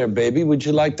 Hey there, baby, would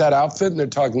you like that outfit? And they're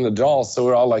talking to the doll. So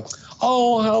we're all like,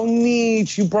 oh, how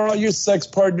neat. You brought your sex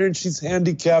partner and she's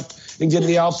handicapped and getting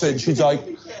the outfit. And she's like,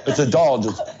 it's a doll.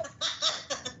 Just.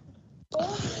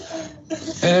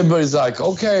 And everybody's like,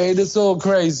 okay, this is a little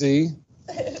crazy.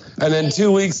 And then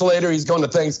 2 weeks later, he's going to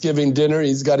Thanksgiving dinner.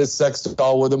 He's got his sex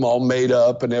doll with him all made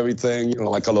up and everything, you know,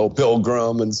 like a little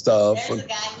pilgrim and stuff. There's a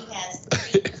guy who has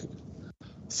 3.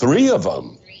 3 of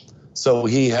them. So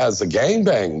he has a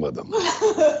gangbang with him.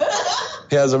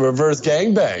 He has a reverse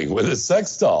gangbang with his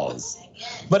sex dolls.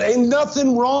 But ain't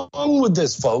nothing wrong with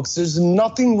this, folks. There's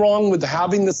nothing wrong with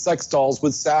having the sex dolls,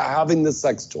 with having the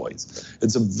sex toys.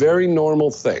 It's a very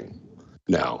normal thing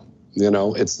now. You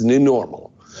know, it's the new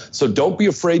normal. So don't be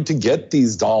afraid to get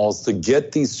these dolls, to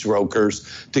get these strokers,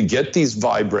 to get these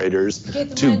vibrators,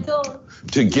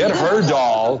 to get her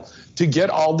doll, to get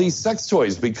all these sex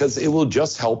toys, because it will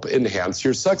just help enhance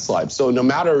your sex life. So no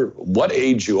matter what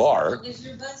age you are,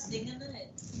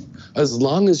 as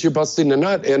long as you're busting a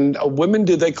nut. And women,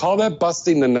 do they call that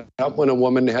busting a nut when a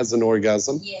woman has an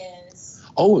orgasm? Yes.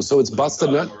 Oh, so it's bust a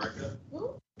nut?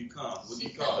 What do you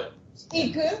call it?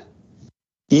 Iku.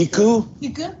 Iku?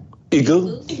 Iku.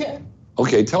 Iku? Yeah.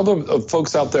 Okay, tell the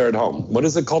folks out there at home. What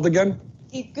is it called again?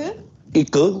 Iku.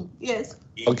 Iku? Yes.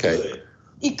 Okay.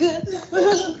 Iku.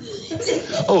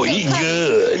 Oh, he's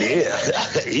good. Yeah,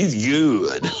 he's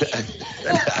good.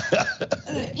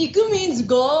 Iku means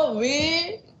go.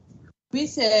 We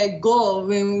say go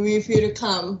when we feel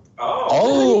calm.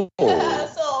 Oh.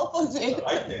 So opposite.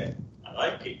 I like that. I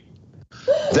like it.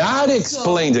 That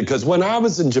explains it, because when I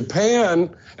was in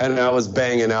Japan and I was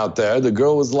banging out there, the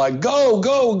girl was like, go,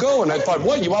 go, go. And I thought,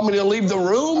 what, you want me to leave the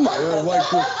room? I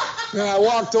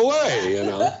walked away, you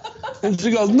know. And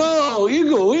she goes, no,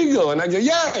 ego. And I go,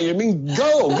 yeah, you mean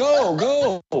go, go,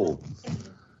 go.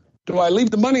 Do I leave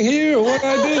the money here or what do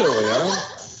I do, you know?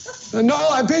 And, no,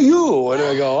 I pay you. And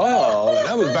I go, oh,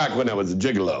 that was back when I was a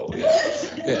gigolo.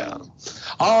 Yeah.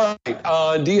 All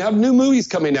right. Do you have new movies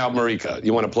coming out, Marika,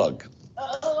 you want to plug?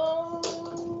 I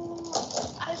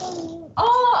don't.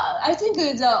 Oh, I think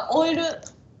it's oil.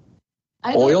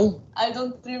 Oil? I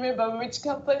don't remember which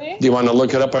company. Do you want to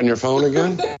look it up on your phone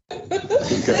again?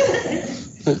 Okay.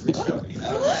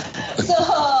 So,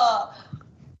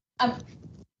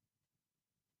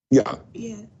 Yeah.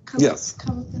 Yeah. Yes.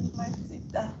 Come to my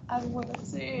Twitter. I want to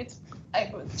see it. I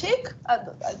will check and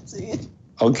I see it.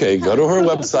 Okay, go to her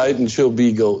website and she'll be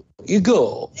Ego.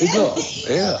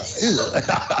 Yeah.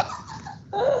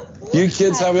 You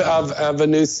kids have a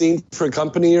new scene for a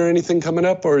company or anything coming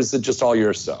up, or is it just all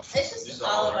your stuff? It's just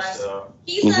all of our stuff.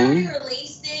 He's already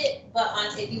released it, but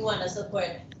if you want to support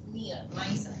me on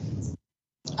my side,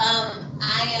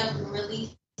 I am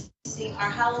releasing our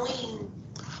Halloween.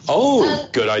 Oh,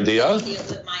 good idea.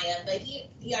 With Maya, but he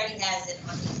already has it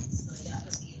on his, so y'all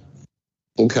can see it.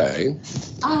 Okay.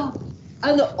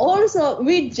 And also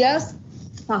we just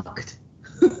fucked.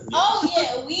 Oh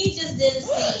yeah, we just did a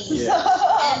scene,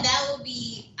 and that will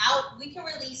be out. We can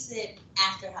release it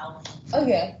after Halloween.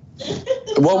 Okay.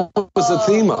 What was the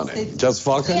theme on it? Just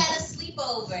fucking? We had a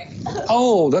sleepover.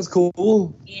 Oh, that's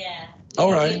cool. Yeah.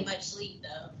 All Didn't right. get much sleep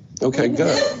though. Okay,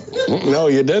 good. No,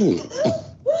 you didn't.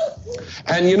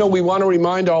 And, you know, we want to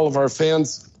remind all of our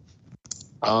fans,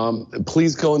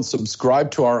 please go and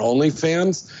subscribe to our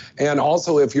OnlyFans. And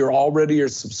also, if you're already a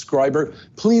subscriber,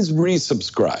 please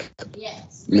resubscribe.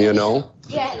 Yes. You know?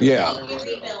 Yeah.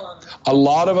 A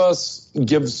lot of us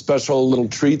give special little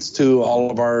treats to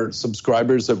all of our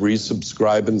subscribers that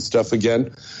resubscribe and stuff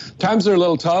again. Times are a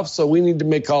little tough, so we need to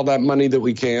make all that money that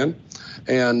we can.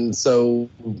 And so,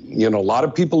 you know, a lot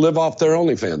of people live off their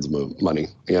OnlyFans money,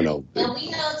 you know. And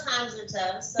we know times are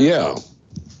tough. So, Yeah.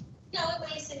 You know, we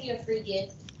might send you a free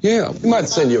gift. Yeah, we might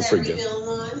send you a free gift.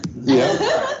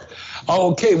 Yeah.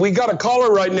 Okay, we got a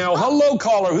caller right now. Hello,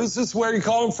 caller. Who's this? Where are you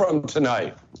calling from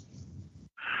tonight?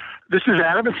 This is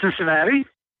Adam in Cincinnati.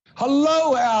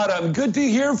 Hello, Adam. Good to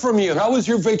hear from you. How was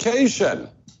your vacation?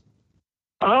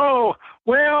 Oh,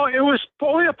 well, it was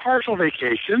only a partial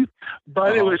vacation,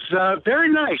 but it was very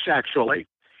nice, actually.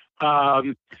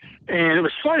 And it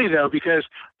was funny, though, because,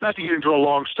 not to get into a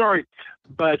long story,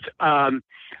 but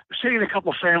taking a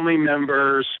couple family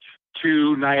members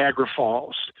to Niagara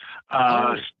Falls.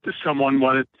 Someone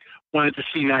wanted to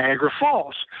see Niagara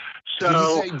Falls.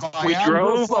 So Did you say we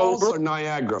drove Falls over. or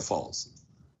Niagara Falls?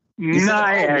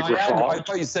 Niagara Falls. I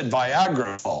thought you said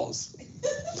Viagra Falls.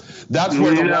 That's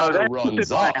where the water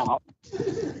runs off.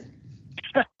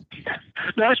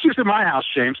 That's just in my house,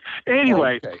 James.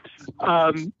 Anyway, it's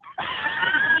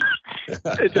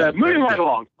moving right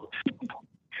along.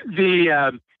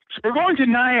 So we're going to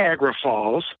Niagara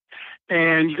Falls,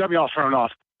 and you got me all thrown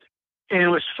off. And it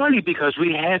was funny because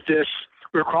we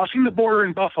were crossing the border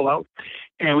in Buffalo,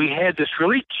 and we had this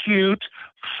really cute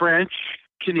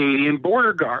French-Canadian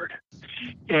border guard.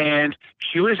 And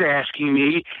she was asking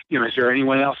me, is there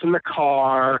anyone else in the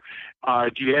car?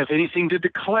 Do you have anything to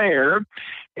declare?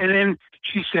 And then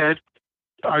she said,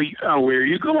 where are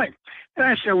you going? And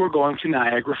I said, we're going to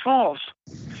Niagara Falls.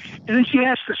 And then she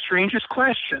asked the strangest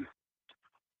question.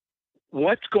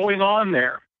 What's going on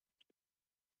there?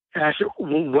 And I said,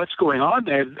 well, what's going on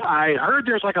there? I heard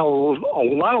there's like a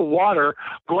lot of water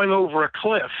going over a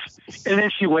cliff. And then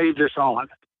she waved us on.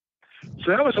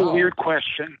 So that was a weird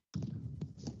question.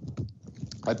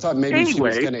 I thought maybe she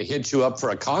was going to hit you up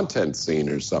for a content scene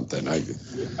or something. I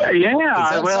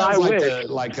wish.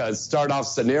 Like a start-off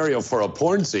scenario for a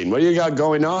porn scene. What do you got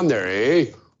going on there,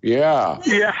 eh? Yeah.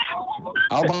 Yeah.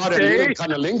 How about a little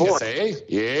cunnilingus, eh?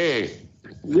 Yeah.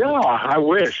 Yeah, I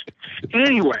wish.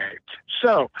 Anyway,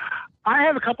 so I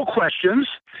have a couple questions.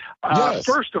 Yes.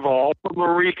 First of all, for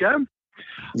Marika,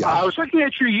 I was looking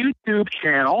at your YouTube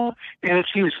channel, and it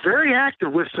seems very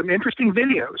active with some interesting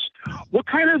videos. What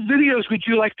kind of videos would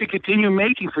you like to continue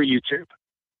making for YouTube?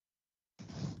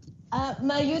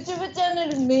 My YouTube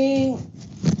channel main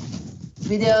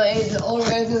video is always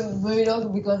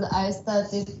vlog because I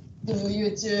started to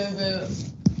YouTube.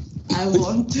 I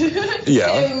want to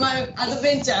share my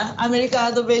adventure,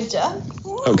 American adventure.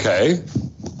 Okay.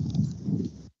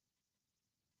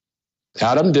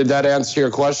 Adam, did that answer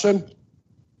your question?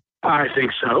 I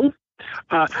think so.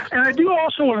 And I do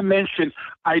also want to mention,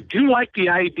 I do like the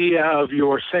idea of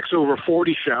your Sex Over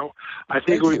 40 show. I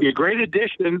think it would be a great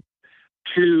addition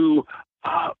to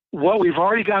what we've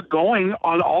already got going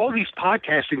on all these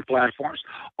podcasting platforms.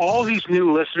 All these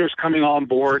new listeners coming on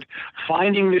board,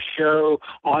 finding the show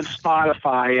on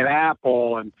Spotify and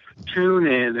Apple and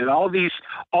TuneIn and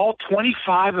all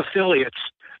 25 affiliates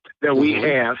that we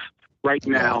have right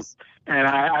now. And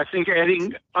I think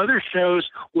adding other shows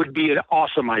would be an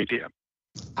awesome idea.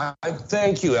 I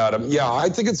thank you, Adam. Yeah, I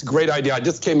think it's a great idea. I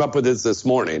just came up with this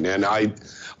morning, and I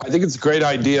think it's a great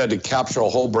idea to capture a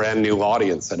whole brand new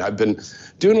audience. And I've been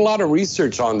doing a lot of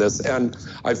research on this, and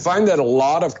I find that a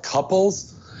lot of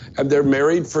couples, and they're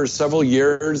married for several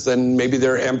years, and maybe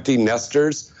they're empty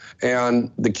nesters,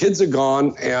 and the kids are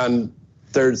gone, and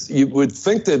you would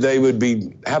think that they would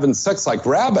be having sex like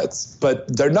rabbits,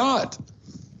 but they're not.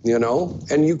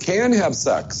 And you can have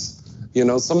sex.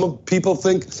 Some people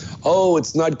think,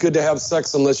 it's not good to have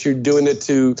sex unless you're doing it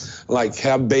to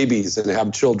have babies and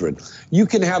have children. You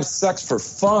can have sex for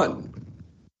fun.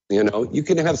 You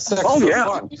can have sex for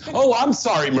fun. Oh, I'm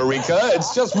sorry, Marika.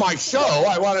 It's just my show.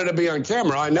 I wanted to be on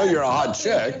camera. I know you're a hot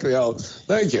chick.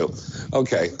 Thank you.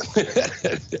 Okay.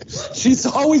 She's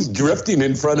always drifting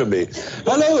in front of me.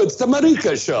 Hello, it's the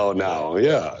Marika show now.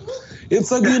 Yeah.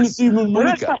 Inside the Industry with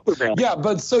Marika.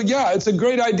 Yeah, it's a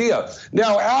great idea.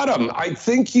 Now, Adam, I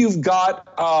think you've got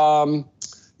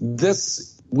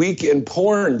this Week in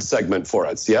Porn segment for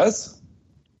us, yes?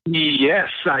 Yes,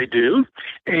 I do.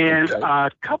 And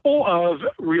a couple of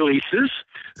releases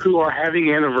who are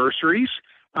having anniversaries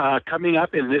coming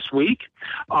up in this week.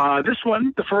 This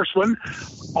one, the first one,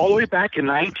 all the way back in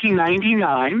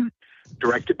 1999,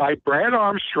 directed by Brad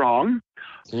Armstrong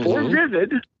for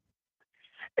Vivid.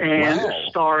 And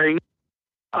starring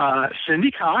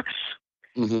Cindy Cox,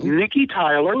 Nikki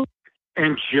Tyler,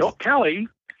 and Jill Kelly,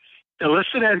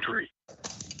 illicit entry.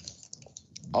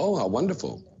 Oh, how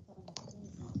wonderful!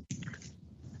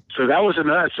 So that was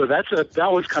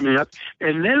that one's coming up,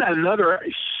 and then another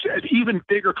even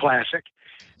bigger classic.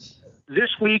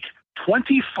 This week,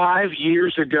 25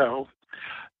 years ago,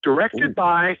 directed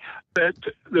by the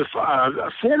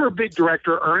former big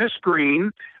director Ernest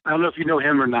Green. I don't know if you know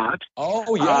him or not.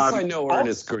 Oh, yes, I know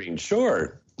Ernest Green.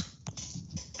 Sure.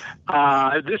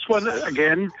 This one,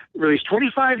 again, released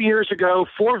 25 years ago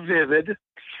for Vivid.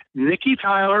 Nikki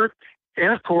Tyler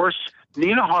and, of course,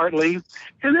 Nina Hartley,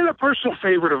 and then a personal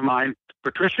favorite of mine,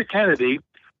 Patricia Kennedy,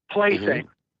 Plaything.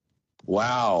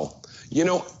 Wow. You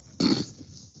know,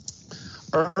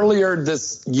 earlier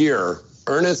this year,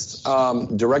 Ernest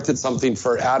directed something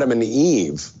for Adam and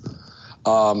Eve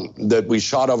that we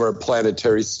shot over at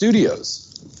Planetary Studios.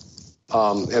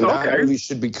 That movie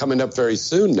should be coming up very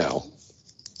soon now.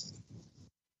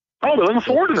 Oh, we're looking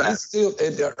forward to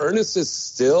that. Ernest is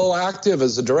still active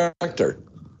as a director.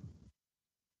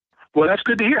 Well, that's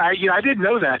good to hear. I didn't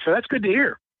know that, so that's good to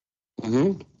hear.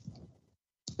 Mm-hmm.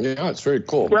 Yeah, it's very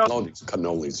cool. Well,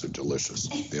 cannolis are delicious.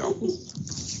 Yeah.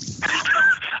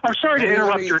 I'm sorry to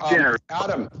interrupt your dinner.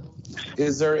 Adam,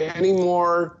 is there any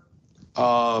more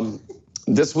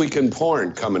This Week in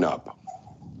Porn coming up?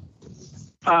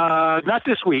 Not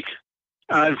this week.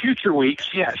 In future weeks,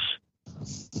 yes.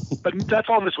 But that's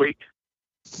all this week.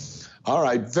 All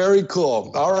right, very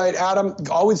cool. All right, Adam,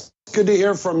 always good to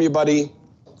hear from you, buddy.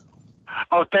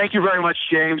 Oh, thank you very much,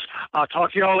 James. I'll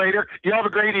talk to you all later. You have a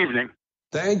great evening.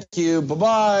 Thank you.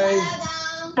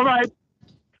 Bye-bye. Bye-bye.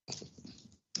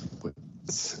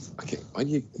 Okay, well,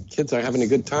 you kids are having a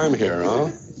good time here, huh?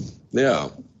 Yeah.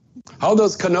 How are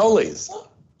those cannolis?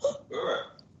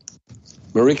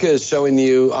 Marika is showing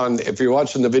you if you're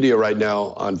watching the video right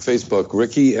now on Facebook,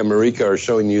 Ricky and Marika are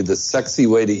showing you the sexy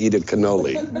way to eat a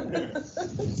cannoli.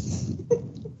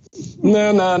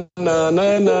 Na na na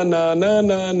na na na na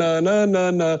na na na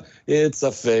na na. It's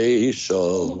a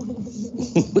facial.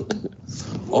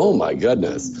 Oh my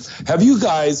goodness. Have you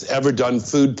guys ever done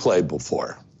food play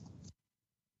before?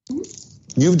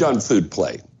 You've done food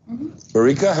play.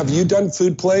 Marika, have you done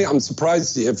food play? I'm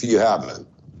surprised if you haven't.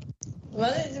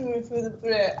 Management food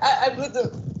play. I put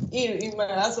the eel in my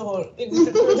asshole.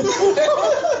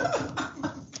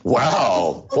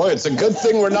 Wow. Boy, it's a good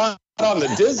thing we're not on the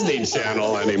Disney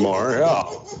Channel anymore. Yeah.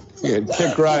 You can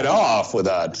kick right off with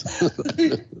that.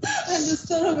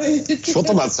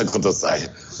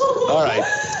 All right.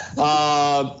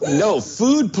 No,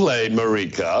 food play,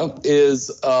 Marika, is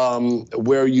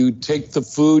where you take the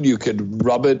food, you could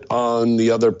rub it on the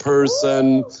other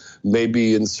person,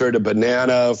 maybe insert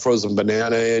a frozen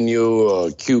banana in you,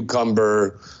 a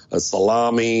cucumber, a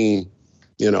salami,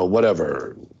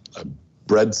 whatever, a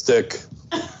breadstick.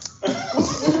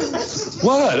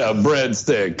 What a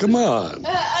breadstick. Come on.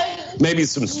 Maybe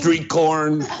some street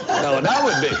corn. No, that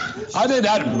would be. I think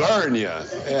that'd burn you.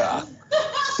 Yeah.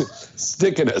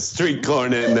 Sticking a street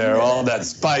corn in there, all that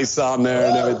spice on there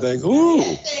and everything. Ooh.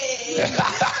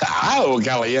 Oh,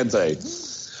 caliente.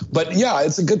 But yeah,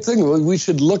 it's a good thing. We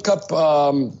should look up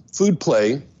food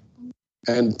play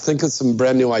and think of some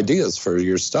brand new ideas for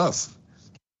your stuff.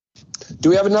 Do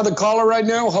we have another caller right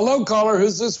now? Hello, caller.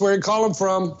 Who's this? Where are you calling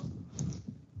from?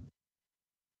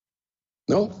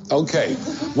 No? Okay.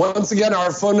 Once again,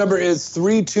 our phone number is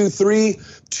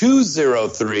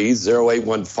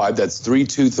 323-203-0815. That's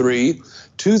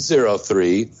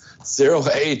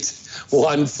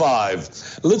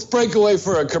 323-203-0815. Let's break away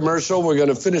for a commercial. We're going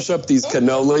to finish up these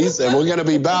cannolis, and we're going to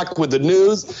be back with the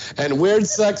news and weird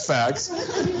sex facts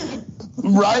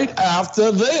right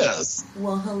after this.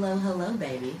 Well, hello,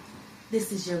 baby.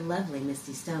 This is your lovely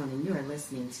Misty Stone, and you are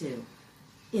listening to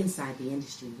Inside the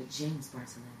Industry with James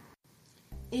Bartolet.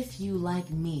 If you like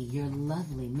me, your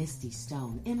lovely Misty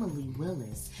Stone, Emily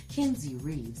Willis, Kenzie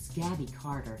Reeves, Gabby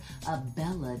Carter,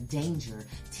 Abella Danger,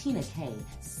 Tina K,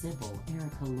 Sybil,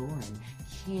 Erica Lauren,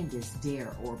 Candace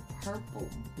Dare, or Purple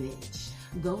Bitch,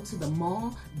 go to the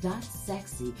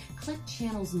mall.sexy, click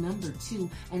channels number 2,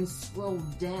 and scroll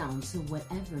down to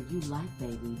whatever you like,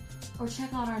 baby. Or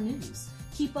check out our news.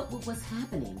 Keep up with what's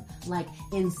happening, like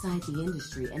Inside the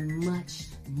Industry and much,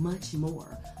 much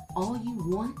more. All you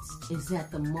want is at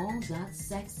the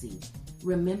mall.sexy.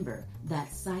 Remember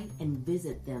that site and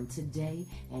visit them today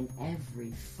and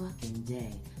every fucking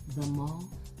day. The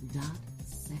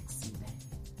mall.sexy, baby.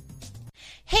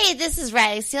 Hey, this is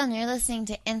Riley Steele, and you're listening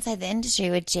to Inside the Industry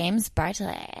with James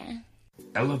Bartolet.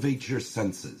 Elevate your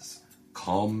senses,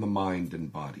 calm the mind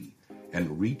and body,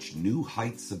 and reach new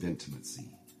heights of intimacy.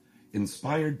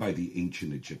 Inspired by the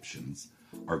ancient Egyptians,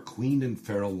 our Queen and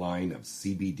Pharaoh line of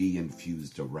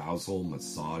CBD-infused arousal,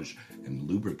 massage, and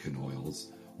lubricant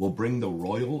oils will bring the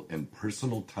royal and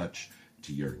personal touch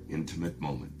to your intimate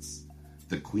moments.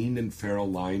 The Queen and Pharaoh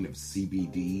line of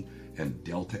CBD and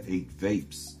Delta-8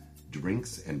 vapes,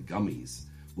 drinks, and gummies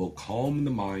will calm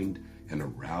the mind and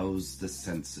arouse the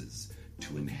senses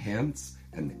to enhance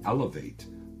and elevate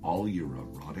all your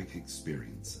erotic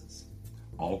experiences.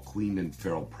 All Queen and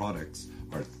Pharaoh products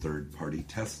are third-party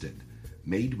tested,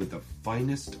 made with the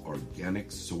finest organic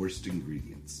sourced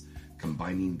ingredients,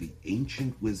 combining the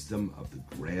ancient wisdom of the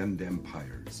grand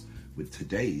empires with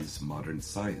today's modern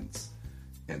science,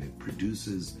 and it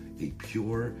produces a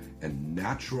pure and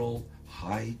natural,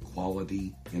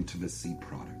 high-quality intimacy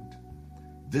product.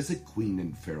 Visit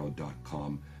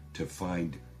queenandpharaoh.com to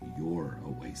find your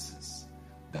oasis.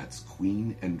 That's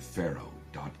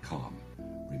queenandpharaoh.com.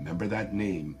 Remember that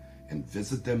name and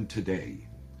visit them today.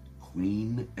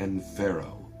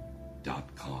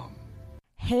 queenandpharaoh.com.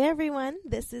 Hey everyone,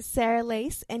 this is Sarah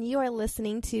Lace, and you are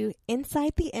listening to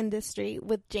Inside the Industry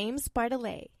with James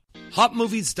Bartolet.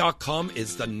 HotMovies.com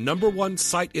is the #1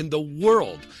 site in the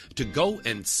world to go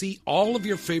and see all of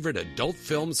your favorite adult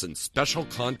films and special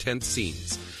content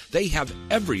scenes. They have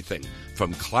everything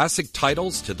from classic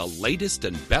titles to the latest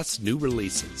and best new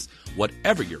releases.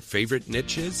 Whatever your favorite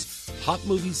niche is,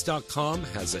 HotMovies.com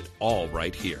has it all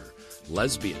right here.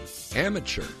 Lesbian,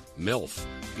 amateur, MILF,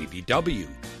 BBW,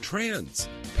 trans,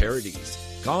 parodies,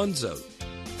 gonzo,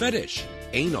 fetish,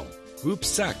 anal, group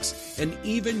sex, and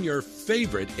even your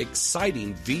favorite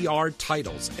exciting VR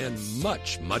titles, and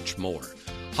much, much more.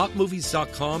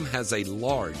 HotMovies.com has a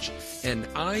large, and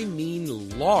I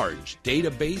mean large,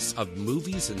 database of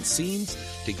movies and scenes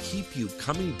to keep you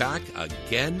coming back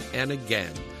again and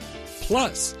again.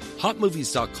 Plus,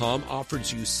 HotMovies.com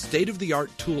offers you state-of-the-art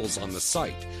tools on the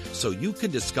site, so you can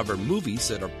discover movies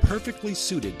that are perfectly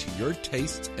suited to your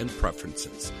tastes and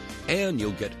preferences. And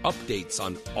you'll get updates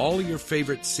on all your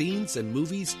favorite scenes and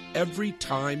movies every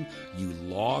time you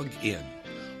log in.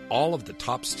 All of the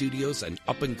top studios and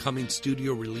up-and-coming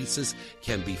studio releases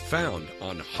can be found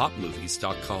on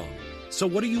HotMovies.com. So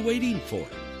what are you waiting for?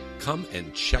 Come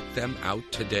and check them out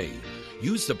today.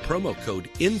 Use the promo code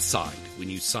INSIDE when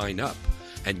you sign up,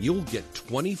 and you'll get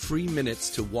 20 free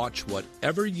minutes to watch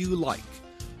whatever you like.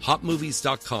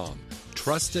 HotMovies.com,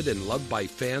 trusted and loved by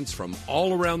fans from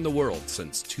all around the world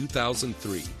since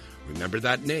 2003. Remember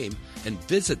that name and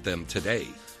visit them today.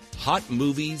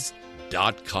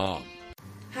 HotMovies.com.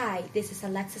 Hi, this is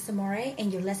Alexis Amore,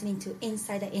 and you're listening to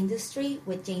Inside the Industry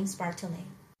with James Bartolet.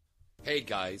 Hey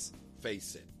guys,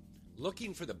 face it.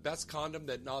 Looking for the best condom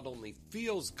that not only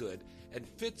feels good and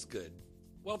fits good,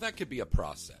 well, that could be a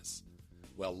process.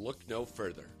 Well, look no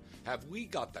further. Have we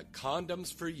got the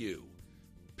condoms for you?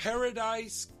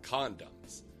 Paradise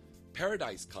Condoms.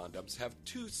 Paradise Condoms have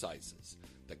two sizes,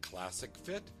 the Classic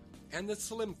Fit and the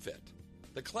Slim Fit.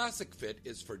 The Classic Fit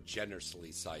is for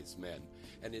generously sized men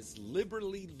and is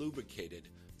liberally lubricated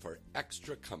for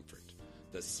extra comfort.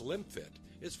 The Slim Fit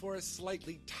is for a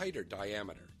slightly tighter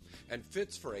diameter and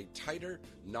fits for a tighter,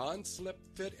 non-slip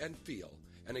fit and feel.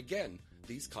 And again,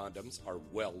 these condoms are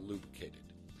well lubricated.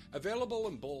 Available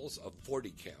in bowls of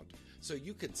 40 count, so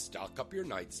you can stock up your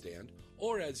nightstand,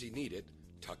 or as you need it,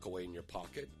 tuck away in your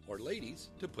pocket, or ladies,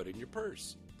 to put in your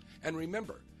purse. And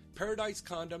remember, Paradise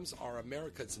Condoms are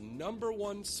America's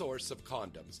 #1 source of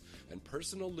condoms and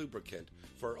personal lubricant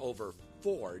for over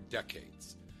 4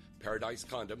 decades. Paradise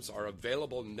Condoms are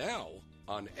available now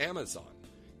on Amazon.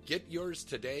 Get yours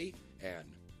today and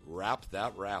wrap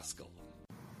that rascal.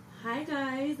 Hi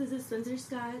guys, this is Spencer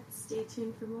Scott. Stay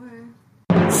tuned for more.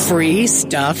 Free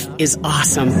stuff is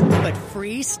awesome, but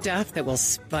free stuff that will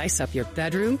spice up your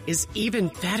bedroom is even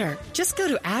better. Just go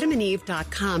to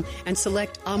adamandeve.com and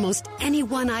select almost any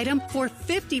one item for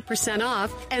 50%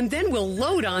 off, and then we'll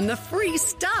load on the free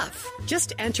stuff.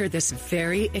 Just enter this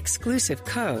very exclusive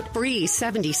code,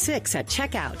 FREE76 at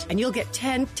checkout, and you'll get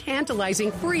 10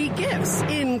 tantalizing free gifts,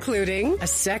 including a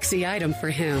sexy item for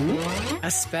him,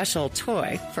 a special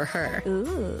toy for her,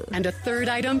 and a third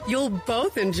item you'll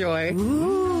both enjoy.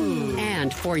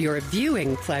 And for your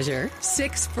viewing pleasure,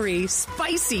 6 free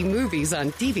spicy movies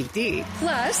on DVD.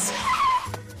 Plus,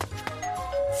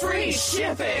 free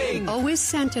shipping! Always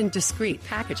sent in discreet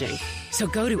packaging. So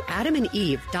go to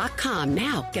adamandeve.com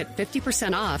now. Get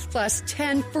 50% off plus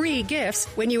 10 free gifts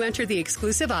when you enter the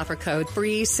exclusive offer code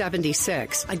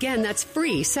FREE76. Again, that's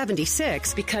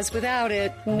FREE76 because without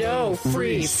it, no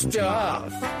free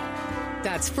stuff.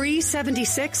 That's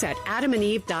FREE76 at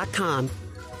adamandeve.com.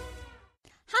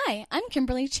 Hi, I'm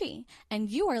Kimberly Chi, and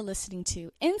you are listening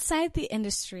to Inside the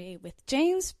Industry with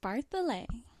James Bartolet.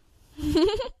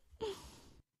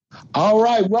 All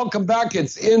right, welcome back.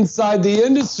 It's Inside the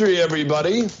Industry,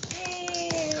 everybody.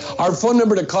 Our phone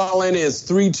number to call in is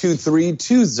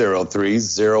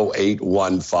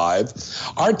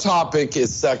 323-203-0815. Our topic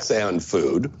is sex and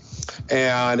food.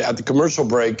 And at the commercial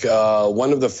break,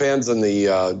 one of the fans in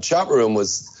the chat room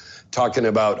was talking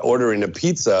about ordering a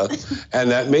pizza,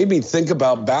 and that made me think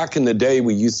about back in the day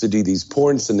we used to do these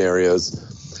porn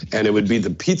scenarios, and it would be the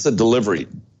pizza delivery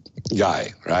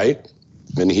guy, right?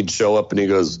 And he'd show up and he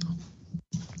goes,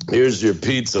 "Here's your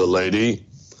pizza, lady."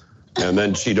 And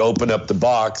then she'd open up the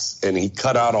box, and he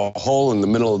cut out a hole in the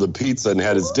middle of the pizza and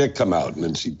had his dick come out. And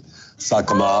then she'd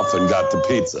suck him off and got the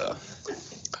pizza.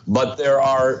 But there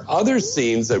are other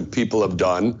scenes that people have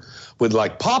done with,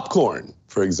 like, popcorn,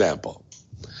 for example.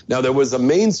 Now, there was a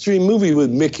mainstream movie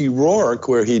with Mickey Rourke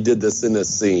where he did this in a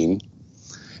scene.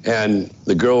 And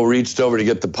the girl reached over to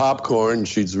get the popcorn.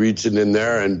 She's reaching in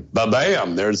there, and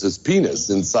ba-bam, there's his penis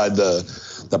inside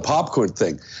the popcorn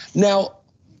thing. Now,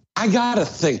 I got to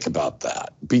think about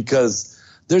that because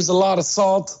there's a lot of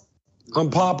salt on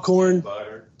popcorn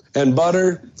and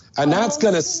butter, and that's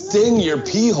going to sting your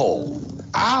pee hole.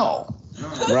 Ow,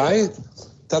 right?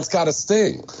 That's got to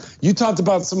sting. You talked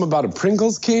about something about a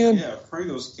Pringles can? Yeah, a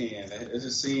Pringles can. There's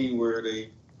a scene where they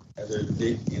have their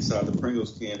dick inside the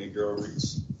Pringles can, and the girl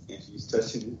reaches, and she's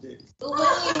touching the dick. But when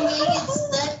you make it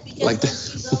stuck, because Like when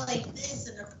she go like this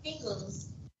in her Pringles,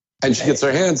 And she gets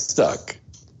her hand stuck.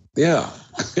 Yeah.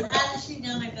 how is she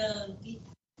gonna go get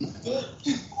dick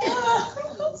out of the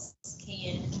Pringles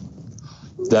can?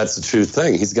 That's the true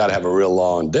thing. He's got to have a real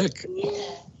long dick. Yeah.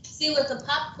 See, with the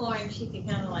popcorn, she could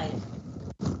kind of like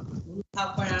move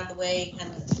popcorn out of the way,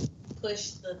 kind of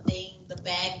push the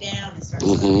bag down, and start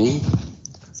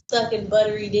sucking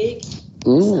buttery dick.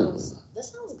 That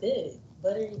sounds good.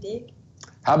 Buttery dick.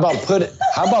 How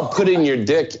about putting your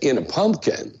dick in a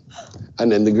pumpkin,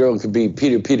 and then the girl could be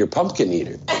Peter Pumpkin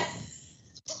Eater.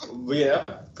 Yeah,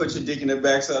 put your dick in the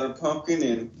backside of the pumpkin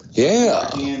and Yeah.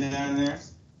 put your hand down there.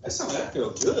 That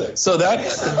feels good. So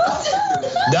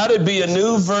that'd be a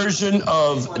new version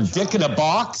of Dick in a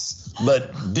Box,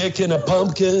 but Dick in a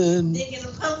Pumpkin. Dick in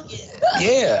a pumpkin.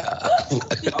 Yeah.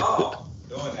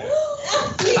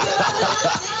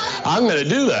 I'm going to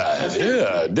do that.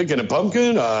 Yeah, Dick in a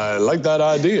Pumpkin. I like that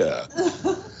idea.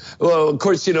 Well, of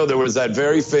course, you know, there was that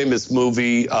very famous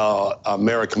movie,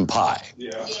 American Pie.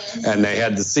 Yeah. And they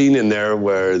had the scene in there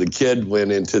where the kid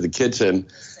went into the kitchen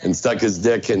and stuck his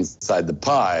dick inside the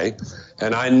pie.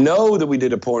 And I know that we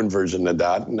did a porn version of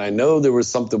that. And I know there was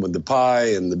something with the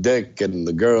pie and the dick and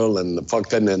the girl and the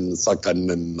fucking and the sucking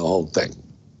and the whole thing.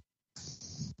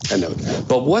 I know.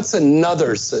 But what's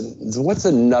another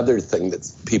thing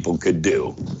that people could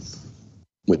do?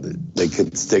 They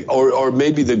could stick, or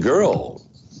maybe the girl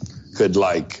could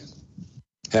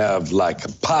have a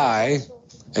pie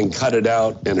and cut it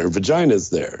out and her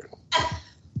vagina's there.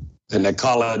 And they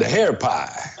call it a hair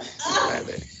pie.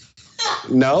 Maybe.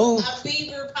 No? A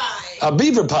beaver pie. A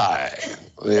beaver pie,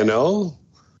 you know?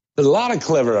 There's a lot of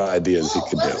clever ideas you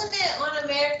could do. Wasn't it on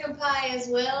American Pie as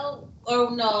well?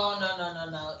 Or no.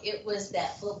 It was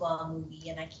that football movie,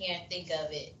 and I can't think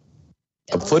of it.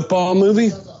 Football movie?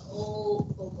 It was an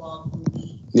old football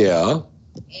movie. Yeah.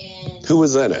 And who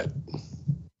was in it?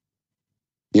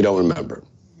 You don't remember?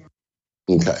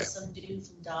 Okay. Some dude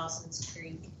from Dawson's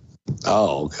Creek.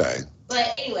 Oh, okay.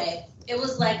 But anyway, it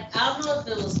was like, I don't know if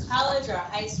it was college or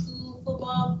high school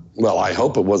football. Well, I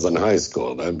hope it wasn't high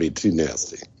school. That'd be too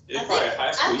nasty. It's probably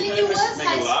high school. I think it was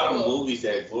high a lot of school. movies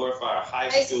that glorify high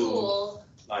school,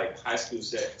 like high school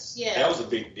sex. Yeah. That was a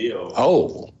big deal.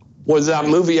 Oh, was that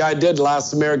movie I did,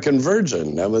 Last American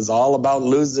Virgin? That was all about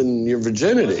losing your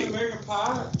virginity. Was American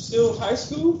Pie still high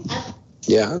school?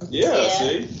 Yeah. Yeah,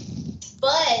 see?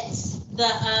 But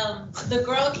the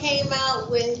girl came out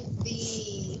with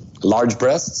the Large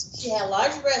breasts? She had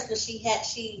large breasts, but she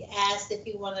asked if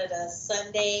he wanted a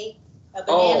sundae, a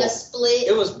banana split.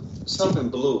 It was something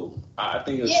blue. I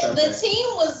think it was Yeah, something. the team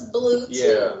was blue too.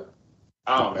 Yeah.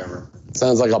 I don't remember.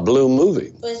 Sounds like a blue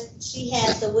movie. But she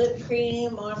had the whipped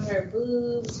cream on her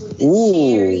boobs with the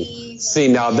Ooh. cherries. See,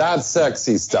 now that's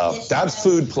sexy stuff. That's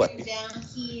food play. Down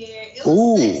here. It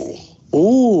was sexy.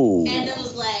 Ooh. And it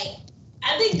was like,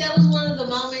 I think that was one of the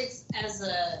moments as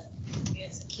a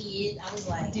kid. I was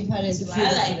like, do I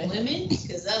like women?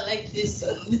 Because I like this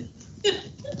scene.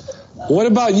 What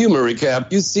about you, Marika?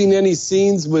 Have you seen any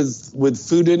scenes with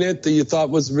food in it that you thought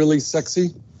was really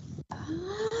sexy?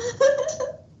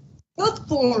 Not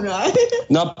porn, right?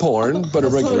 Not porn, but a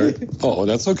regular. Oh,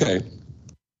 that's okay.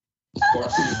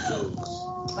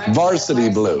 Varsity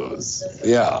Blues.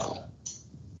 Yeah.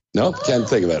 Nope, can't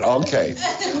think of it. Okay.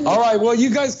 All right, well, you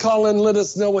guys call in. Let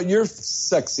us know what your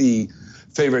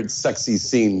favorite sexy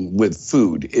scene with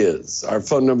food is. Our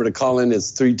phone number to call in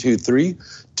is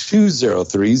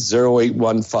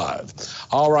 323-203-0815.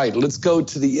 All right, let's go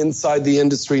to the Inside the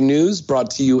Industry news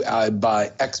brought to you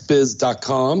by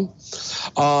xbiz.com.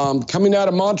 Coming out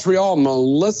of Montreal,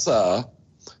 Melissa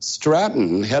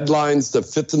Stratton headlines the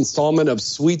 5th installment of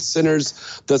Sweet Sinners,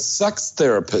 the Sex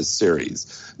Therapist series.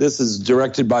 This is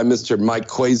directed by Mr. Mike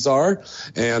Quasar,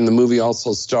 and the movie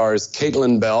also stars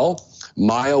Caitlin Bell,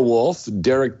 Maya Wolf,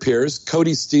 Derek Pierce,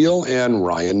 Cody Steele, and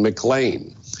Ryan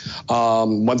McLean.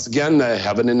 Once again, the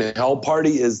Heaven and Hell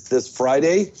party is this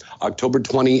Friday, October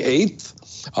 28th.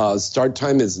 Start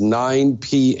time is 9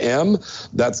 p.m.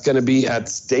 That's going to be at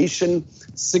Station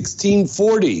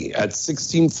 1640 at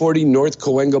 1640 North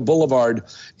Cahuenga Boulevard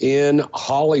in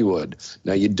Hollywood.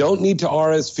 Now, you don't need to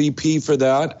RSVP for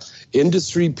that.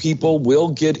 Industry people will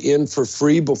get in for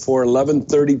free before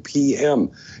 11:30 p.m.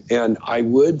 And I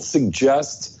would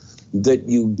suggest that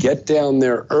you get down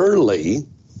there early.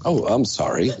 Oh, I'm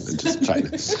sorry. I'm just trying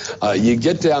to. You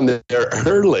get down there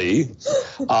early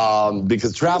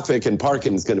because traffic and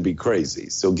parking is going to be crazy.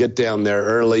 So get down there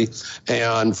early.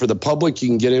 And for the public, you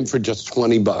can get in for just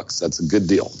 $20. That's a good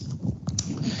deal.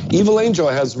 Evil Angel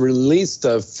has released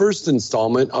the first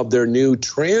installment of their new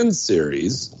trans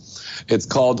series. It's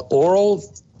called Oral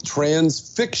Trans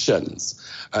Fictions.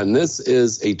 And this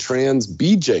is a trans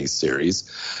BJ series.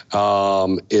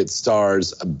 It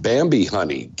stars Bambi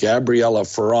Honey, Gabriella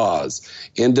Faraz,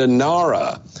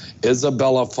 Indanara,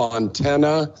 Isabella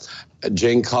Fontana,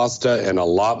 Jane Costa, and a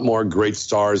lot more great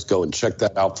stars. Go and check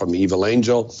that out from Evil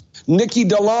Angel. Nikki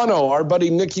Delano, our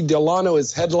buddy Nikki Delano,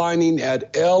 is headlining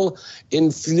at El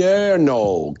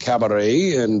Infierno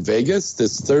Cabaret in Vegas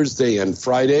this Thursday and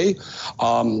Friday.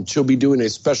 She'll be doing a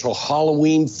special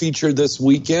Halloween feature this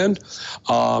weekend.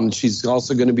 She's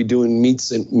also going to be doing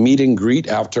meet and greet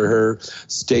after her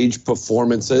stage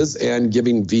performances and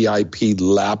giving VIP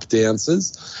lap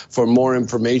dances. For more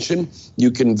information,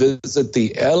 you can visit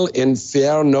the El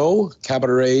Infierno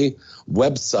Cabaret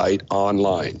website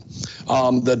online.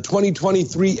 The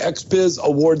 2023 XBiz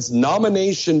Awards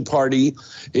nomination party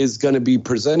is going to be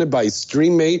presented by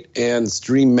Streammate and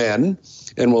Streammen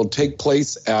and will take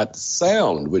place at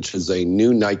Sound, which is a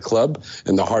new nightclub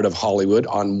in the heart of Hollywood,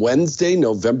 on Wednesday,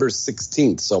 November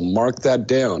 16th. So mark that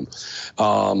down.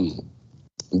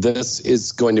 This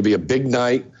is going to be a big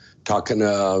night.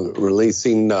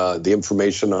 Releasing the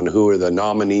information on who are the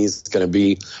nominees going to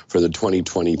be for the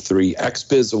 2023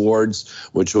 XBiz Awards,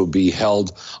 which will be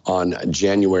held on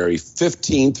January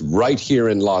 15th right here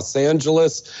in Los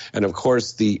Angeles. And, of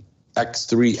course, the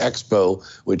X3 Expo,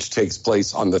 which takes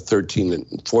place on the 13th and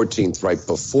 14th, right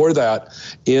before that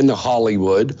in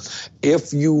Hollywood.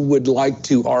 If you would like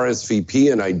to RSVP,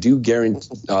 and I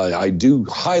do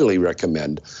highly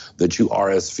recommend that you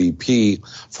RSVP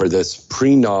for this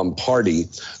pre-nom party,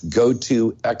 go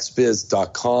to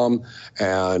xbiz.com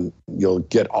and you'll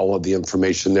get all of the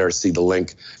information there. See the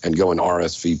link and go and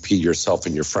RSVP yourself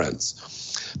and your friends.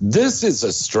 This is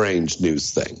a strange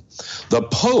news thing. The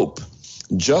Pope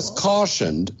just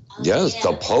cautioned,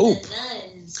 the Pope.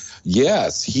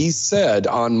 Yes, he said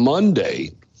on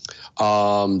Monday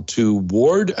to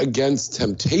ward against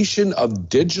temptation of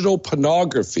digital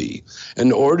pornography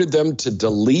and ordered them to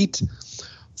delete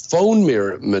phone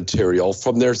mirror material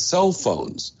from their cell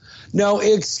phones. Now,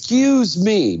 excuse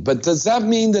me, but does that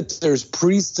mean that there's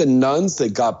priests and nuns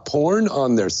that got porn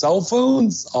on their cell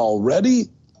phones already?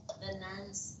 The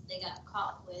nuns, they got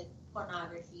caught with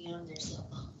pornography on their cell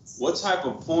phones. What type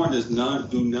of porn do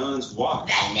nuns watch?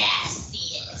 The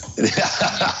nastiest.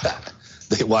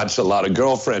 They watch a lot of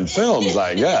girlfriend films,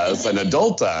 I guess, in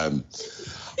adult time.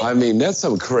 I mean, that's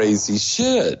some crazy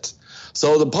shit.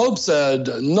 So the Pope said,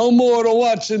 no more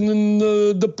watching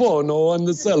the porno on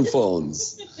the cell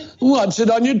phones. Watch it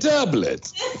on your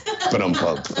tablet.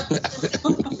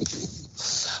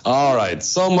 All right,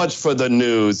 so much for the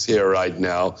news here right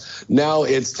now. Now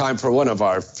it's time for one of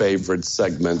our favorite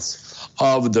segments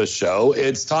of the show.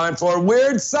 It's time for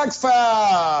Weird Sex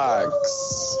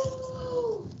Facts.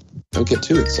 Don't get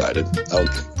too excited.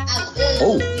 Okay.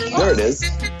 Oh, there it is.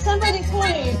 Somebody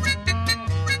point.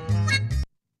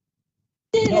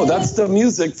 No, that's the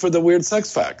music for the Weird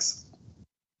Sex Facts.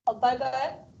 Oh,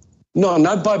 bye-bye? No,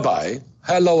 not bye-bye.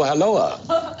 Hello, hello.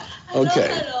 Okay.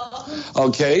 Hello.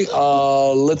 Okay,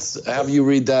 let's have you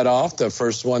read that off, the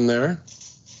first one there.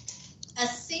 A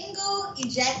single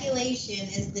ejaculation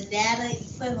is the data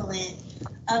equivalent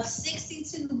of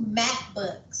 62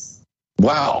 MacBooks.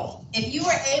 Wow. If you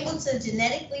were able to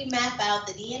genetically map out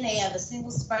the DNA of a single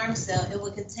sperm cell, it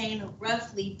would contain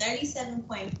roughly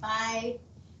 37.5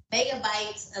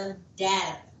 megabytes of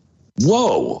data.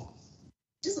 Whoa.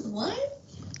 Just one?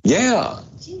 Yeah.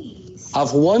 Jeez.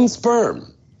 Of one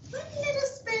sperm. What little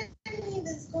sperm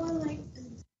that's going like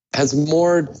this? Has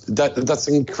more, that's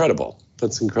incredible.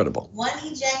 That's incredible. One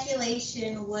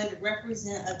ejaculation would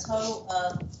represent a total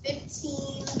of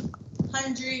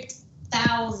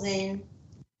 1,500,000.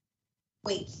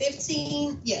 Wait,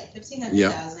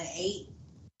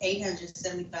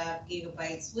 1500,875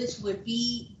 gigabytes, which would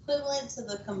be equivalent to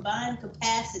the combined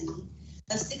capacity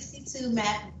of 62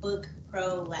 MacBook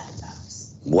Pro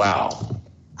laptops. Wow.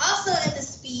 Also, at the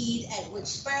speed at which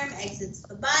sperm exits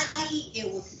the body,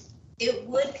 it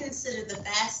would consider the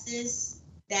fastest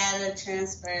data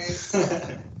transfers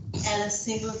at a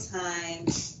single time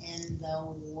in the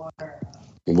world.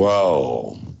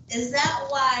 Whoa. Is that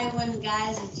why when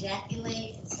guys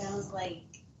ejaculate, it sounds like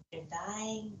they're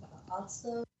dying, but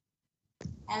also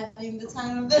having the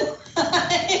time of their life?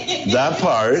 That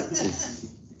part.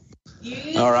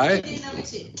 All right. Number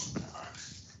 2.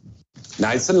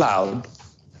 Nice and loud.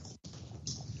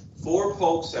 4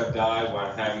 popes have died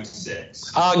while having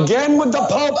sex. Again with the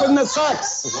Pope and the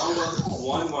sex.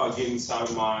 One while getting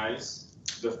sodomized.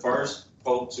 The first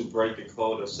pope to break the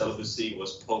code of celibacy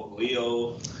was Pope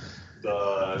Leo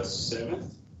the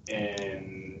 7th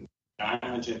in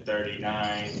 939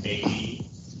 AD,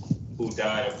 who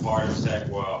died of heart attack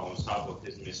while on top of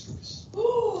his mistress.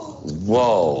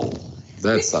 Whoa.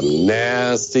 That's some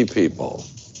nasty people.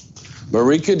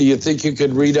 Marika, do you think you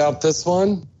could read out this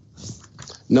one?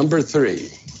 Number 3.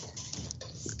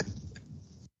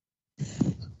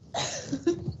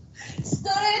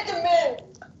 Straight men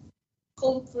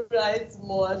comprise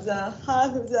more than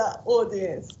half the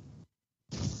audience.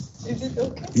 Is it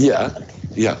okay? Yeah.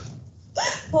 Yeah.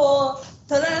 For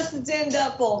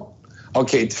transgender porn.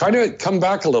 Okay, try to come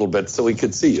back a little bit so we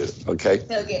could see you, okay?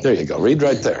 Okay. There you go. Read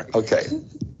right there. Okay.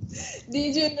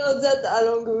 Did you know that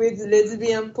along with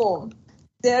lesbian porn,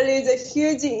 there is a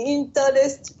huge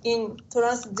interest in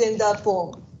transgender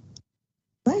porn?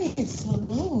 Why is so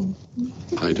long?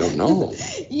 I don't know.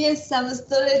 Yes, some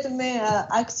straight men are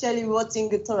actually watching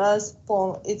trans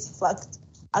porn. It's fact.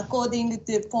 According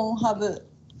to Pornhub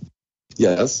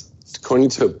Yes. According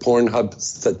to Pornhub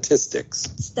statistics.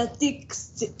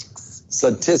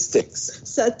 Statistics.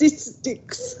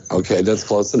 Okay, that's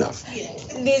close enough.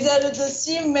 Result,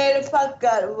 female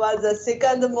fucker was the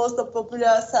second most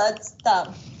popular search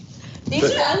term. Did you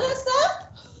understand?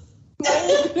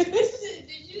 Did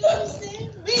you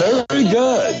understand? Very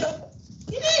good.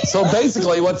 So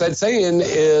basically what they're saying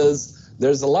is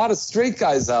there's a lot of straight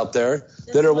guys out there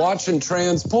that are watching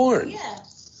trans porn. Yeah.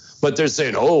 But they're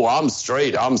saying, oh, I'm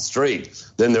straight.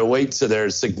 Then they wait till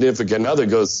their significant other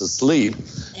goes to sleep,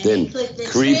 then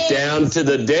creep down to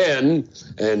the den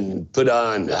and put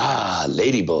on,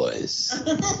 lady boys.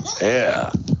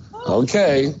 Yeah.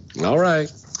 Okay. All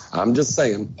right. I'm just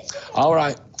saying. All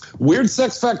right. Weird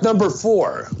sex fact number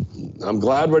 4. I'm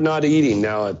glad we're not eating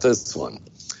now at this one.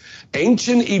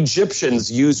 Ancient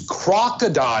Egyptians used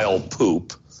crocodile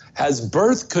poop as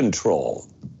birth control.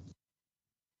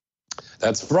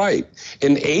 That's right.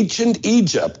 In ancient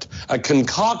Egypt, a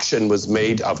concoction was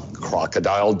made of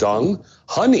crocodile dung,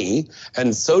 honey,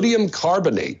 and sodium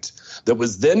carbonate that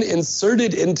was then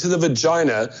inserted into the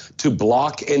vagina to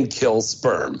block and kill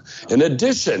sperm. In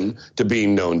addition to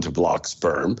being known to block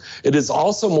sperm, it is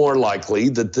also more likely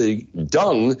that the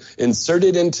dung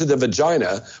inserted into the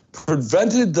vagina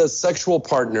prevented the sexual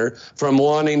partner from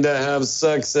wanting to have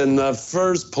sex in the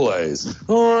first place.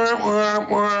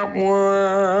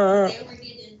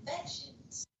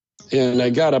 And I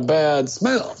got a bad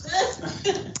smell.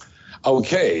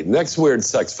 Okay, next weird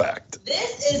sex fact.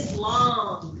 This is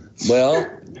long. Well,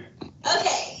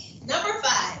 Okay, number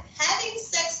 5. Having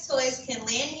sex toys can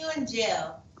land you in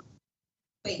jail.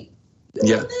 Wait.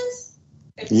 yeah. This?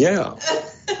 Yeah.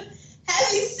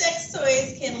 Having sex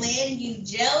toys can land you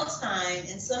jail time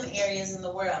in some areas in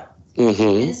the world.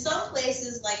 Mm-hmm. In some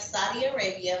places like Saudi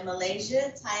Arabia,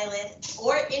 Malaysia, Thailand,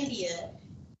 or India,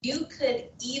 you could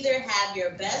either have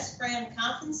your best friend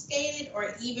confiscated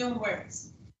or even worse,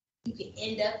 you could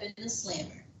end up in a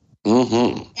slammer.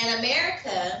 Mm-hmm. In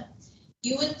America,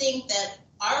 you would think that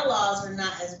our laws are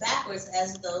not as backwards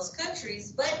as those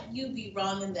countries, but you'd be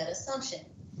wrong in that assumption.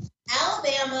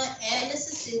 Alabama and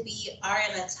Mississippi are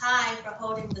in a tie for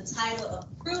holding the title of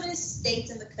crudest states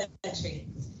in the country.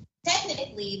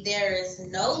 Technically, there is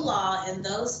no law in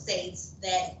those states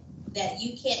that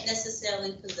you can't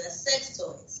necessarily possess sex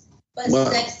toys. But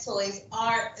Wow. sex toys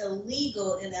are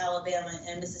illegal in Alabama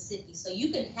and Mississippi. So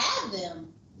you can have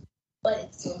them, but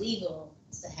it's illegal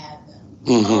to have them.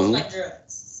 Mhm. Almost like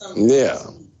drugs. Yeah.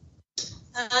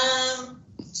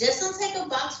 Just don't take a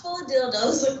box full of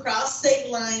dildos across state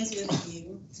lines with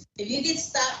you. If you get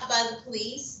stopped by the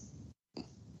police,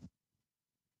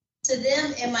 to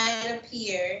them it might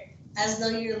appear as though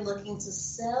you're looking to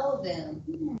sell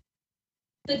them.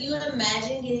 Could you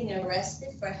imagine getting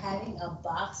arrested for having a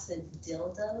box of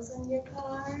dildos in your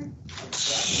car?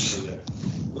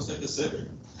 What's that considered?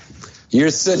 You're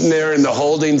sitting there in the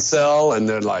holding cell, and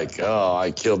they're like, oh,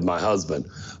 I killed my husband.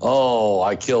 Oh,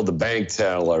 I killed the bank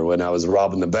teller when I was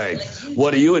robbing the bank.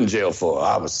 What are you in jail for?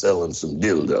 I was selling some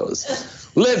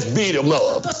dildos. Let's beat them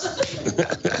up.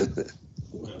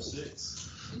 106.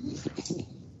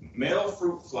 Male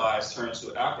fruit flies turn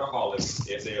to alcoholics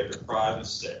if they are deprived of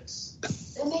sex.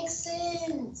 That makes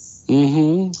sense.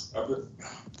 Mm-hmm.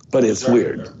 But it's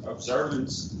weird.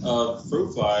 Observance of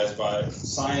fruit flies by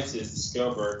scientists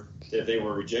discovered that they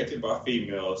were rejected by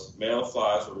females. Male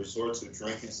flies will resort to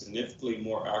drinking significantly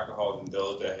more alcohol than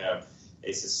those that have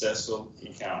a successful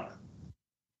encounter.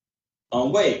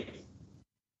 Wait.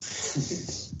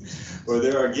 Where are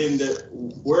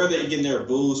they getting their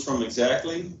booze from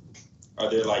exactly? Are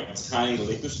there like tiny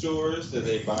liquor stores that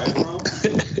they buy from?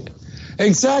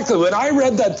 Exactly. When I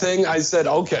read that thing, I said,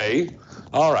 okay,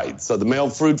 all right. So the male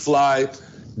fruit fly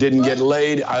didn't get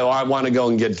laid. I want to go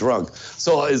and get drunk.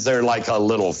 So is there like a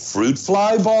little fruit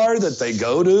fly bar that they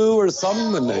go to or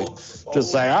something? And they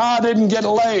just say, I didn't get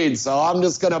laid, so I'm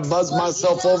just going to buzz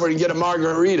myself over and get a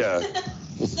margarita.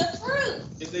 The fruit.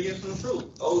 If they get some fruit,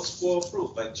 old spoiled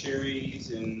fruit like cherries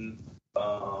and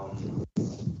apples.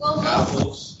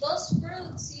 Those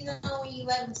fruits, when you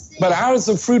let them sit. But how does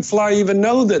the fruit fly even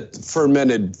know that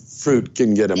fermented fruit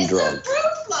can get them drunk? It's a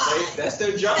fruit fly. That's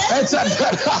their job.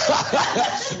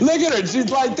 Look at her. She's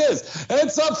like this.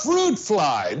 It's a fruit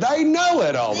fly. They know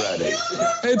it already.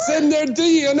 It's in their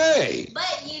DNA.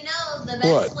 But the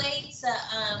best way to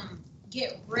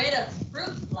get rid of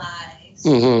fruit flies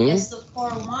is to pour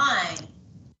wine.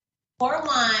 Pour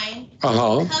wine.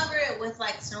 Cover it with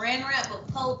like saran wrap, but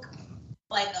poke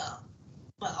like a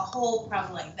hole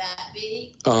probably like that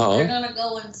big. They're gonna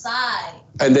go inside.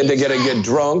 And then they're gonna get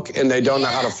drunk and they don't know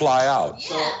how to fly out.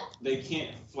 So they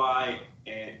can't fly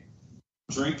and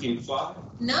drink and fly?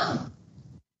 No.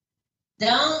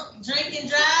 Don't drink and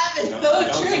drive and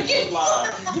don't drink and fly.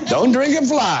 Don't drink and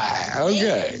fly.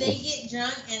 Okay. They get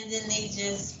drunk and then they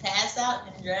just pass out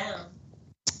and drown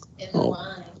in the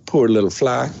wine. Poor little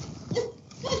fly.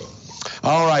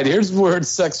 All right, here's word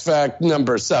sex fact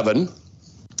number 7.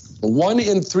 1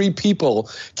 in 3 people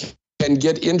can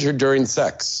get injured during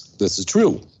sex. This is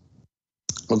true.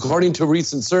 According to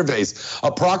recent surveys,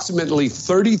 approximately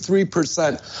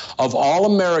 33% of all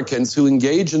Americans who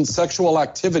engage in sexual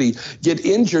activity get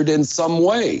injured in some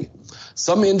way.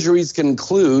 Some injuries can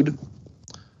include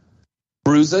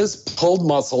bruises, pulled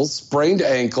muscles, sprained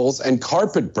ankles, and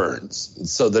carpet burns.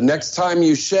 So the next time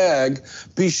you shag,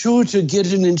 be sure to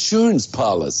get an insurance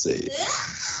policy.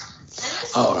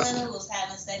 All right. Someone who was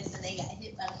having sex and they got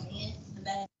hit by a fan in the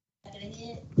back of the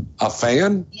head. A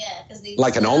fan? Yeah.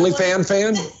 Like an OnlyFans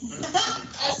fan?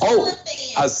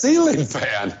 A ceiling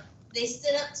fan. They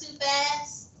stood up too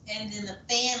fast, and then the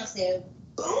fan said,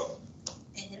 boom,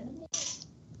 and hit them.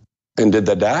 And did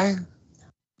they die?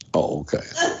 Oh, okay.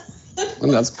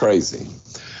 Well, that's crazy.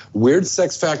 Weird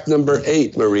sex fact number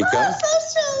 8, Marika. Oh,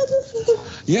 so short.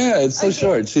 Yeah, it's so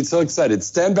short. She's so excited.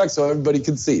 Stand back so everybody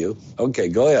can see you. Okay,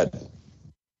 go ahead.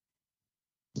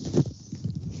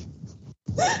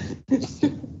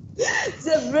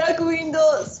 The black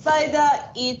widow spider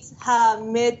eats her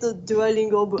mate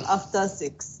during or after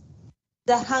sex.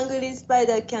 The hungry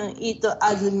spider can eat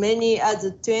as many as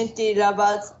 20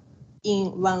 rabbits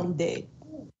in one day.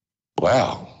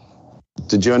 Wow.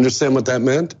 Did you understand what that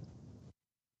meant?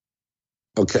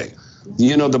 Okay.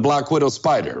 You know the black widow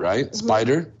spider, right? Mm-hmm.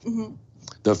 Spider? Mm-hmm.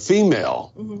 The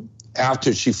female,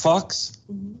 after she fucks,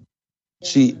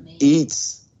 she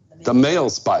eats the male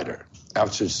spider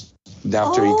after he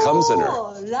comes in her.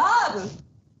 Oh, love.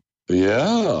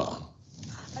 Yeah.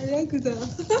 I like that.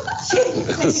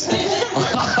 Makes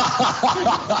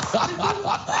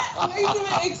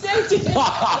me excited.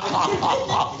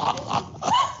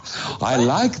 I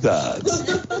like that.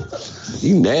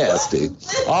 You nasty.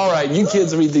 All right, you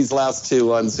kids read these last 2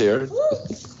 ones here. I'm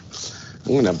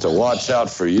going to have to watch out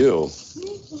for you.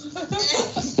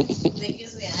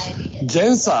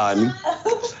 Jameson,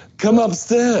 come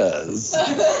upstairs.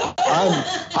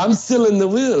 I'm still in the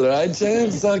wheel, right,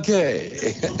 James?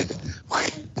 Okay.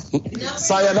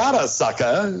 Sayonara,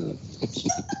 sucker. Number 9.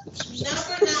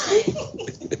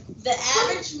 The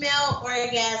average male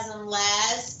orgasm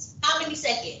lasts how many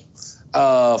seconds?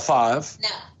 5. No.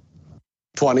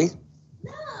 20.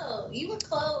 No, you were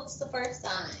close the first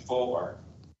time. 4.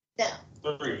 No.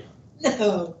 3.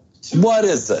 No. What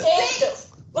is it?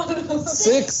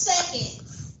 6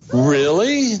 seconds.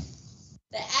 Really?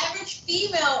 The average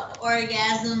female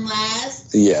orgasm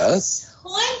lasts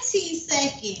 20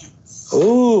 seconds.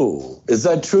 Ooh. Is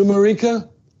that true, Marika?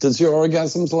 Does your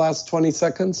orgasms last 20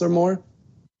 seconds or more?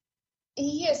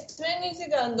 Yes, 20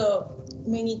 seconds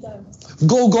many times.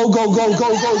 Go, go, go, go,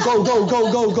 go, go, go, go,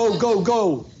 go, go, go, go,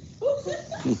 go.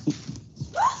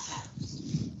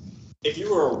 If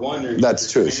you were wondering That's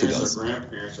if true, your she parents does. or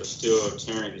grandparents are still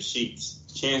tearing the sheets,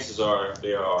 chances are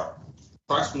they are.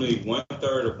 Approximately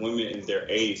 1/3 of women in their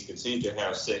 80s continue to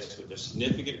have sex with their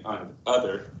significant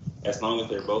other as long as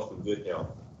they're both in good health.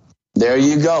 There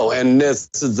you go. And this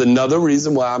is another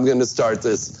reason why I'm going to start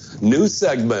this new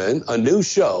segment, a new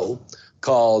show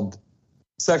called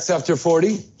Sex After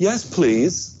 40. Yes,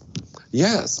 please.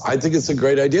 Yes, I think it's a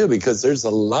great idea because there's a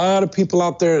lot of people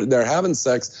out there that are having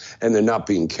sex and they're not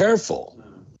being careful.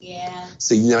 Yeah.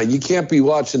 See, now you can't be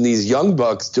watching these young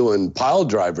bucks doing pile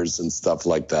drivers and stuff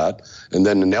like that. And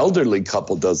then an elderly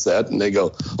couple does that and they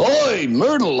go, "Oi,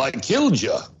 Myrtle, I killed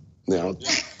you." You know,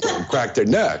 crack their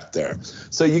neck there.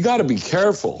 So you got to be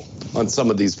careful on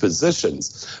some of these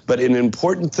positions. But an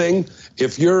important thing,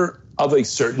 if you're of a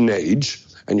certain age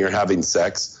and you're having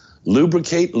sex,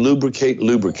 lubricate, lubricate,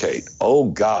 lubricate. Oh,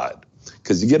 God.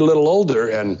 Because you get a little older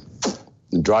and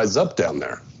it dries up down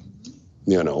there.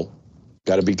 You know,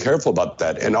 got to be careful about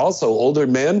that. And also, older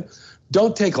men,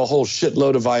 don't take a whole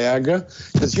shitload of Viagra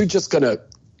because you're just going to,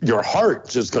 your heart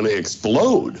just going to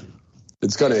explode.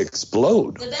 It's going to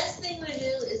explode. The best thing to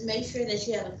do is make sure that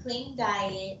you have a clean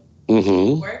diet,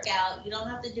 work out. You don't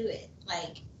have to do it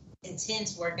like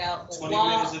intense workout. But 20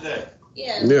 walk. minutes a day.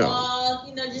 Yeah,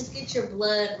 walk, just get your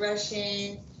blood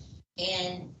rushing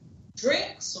and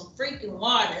drink some freaking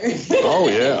water. Oh,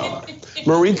 yeah.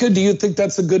 Marika, do you think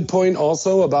that's a good point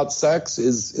also about sex?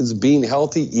 Is being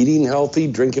healthy, eating healthy,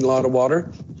 drinking a lot of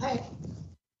water? Hi.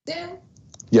 Then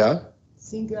Yeah?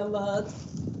 sing a lot.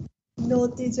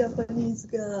 Naughty Japanese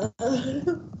girl.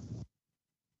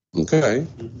 Okay.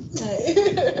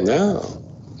 Yeah.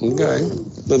 Okay.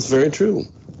 That's very true.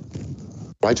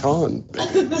 Right on.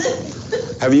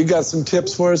 Have you got some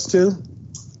tips for us, too?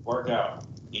 Work out.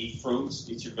 Eat fruits.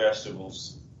 Eat your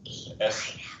vegetables.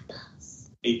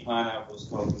 Eat pineapples,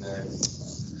 coconut.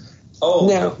 Oh,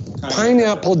 Now,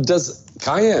 pineapple does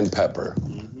cayenne pepper.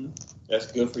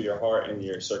 That's good for your heart and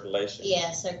your circulation.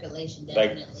 Yeah, circulation,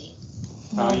 definitely.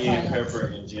 Cayenne pepper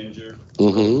and ginger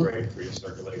Mhm. are great for your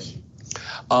circulation.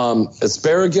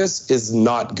 Asparagus is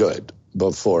not good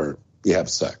before you have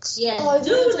sex. Yeah,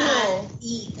 do not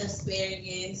eat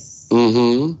asparagus.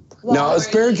 Now,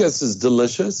 asparagus is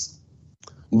delicious,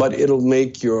 but it'll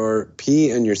make your pee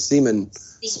and your semen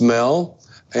smell,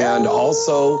 and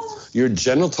also your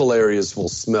genital areas will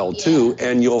smell too,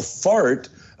 and you'll fart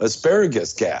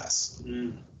asparagus gas.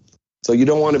 So you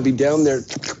don't want to be down there,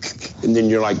 and then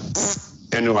you're like,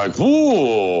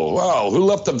 ooh, wow, who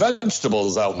left the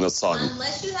vegetables out in the sun?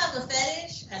 Unless you have a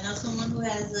fetish, I know someone who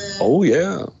has a. Oh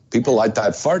yeah, people like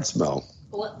that fart smell.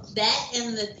 That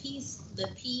and the pea.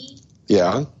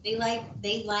 Yeah. They like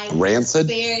Rancid?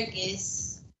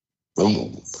 asparagus.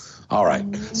 Oh. All right.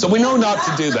 So we know not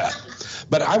to do that.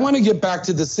 But I want to get back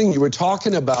to this thing. You were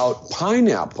talking about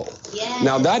pineapple. Yes.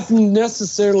 Now, that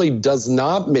necessarily does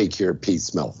not make your pee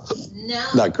smell No.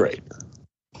 not great.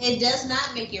 It does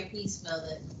not make your pee smell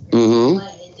good.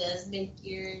 But it does make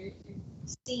your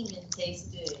semen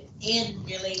taste good. And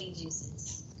your lady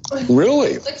juices.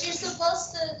 Really? But you're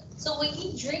supposed to, so when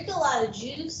you drink a lot of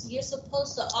juice, you're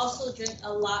supposed to also drink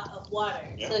a lot of water.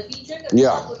 Yeah. So if you drink a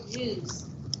cup of juice,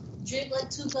 drink like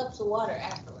 2 cups of water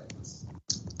afterwards.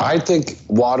 I think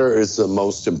water is the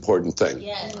most important thing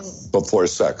Yes. before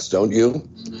sex, don't you?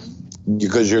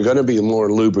 Because you're going to be more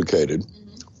lubricated.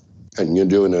 And you're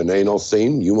doing an anal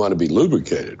scene, you want to be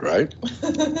lubricated, right?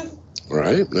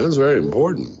 Right? That's very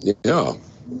important. Yeah.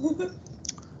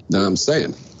 No, I'm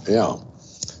saying, yeah.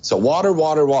 So water.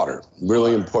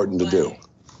 Really important to do.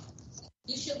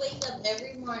 You should wake up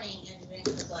every morning and drink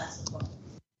a glass of water.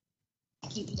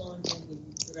 Keep on drinking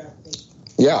throughout the day.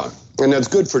 Yeah. And that's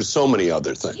good for so many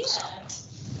other things.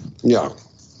 Yeah. Yeah.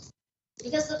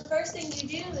 Because the first thing you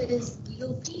do is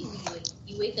you'll pee when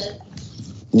you wake up.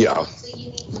 Yeah. So you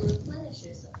need to replenish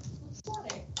yourself with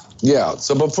water. Yeah.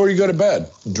 So before you go to bed,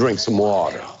 drink some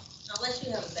water. Unless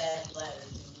you have a bad bladder.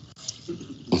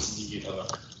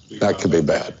 That could be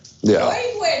bad. Yeah. Or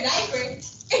you wear a diaper.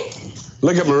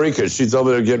 Look at Marika. She's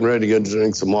over there getting ready to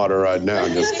drink some water right now.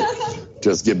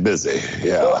 Just get busy.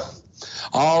 Yeah.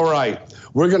 All right.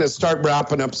 We're going to start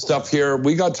wrapping up stuff here.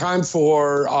 We got time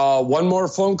for one more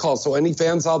phone call. So any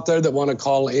fans out there that want to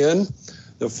call in,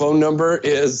 the phone number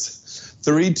is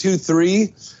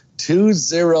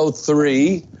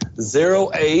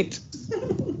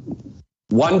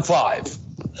 323-203-0815.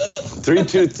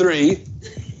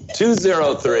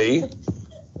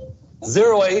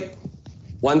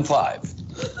 323-203-0815.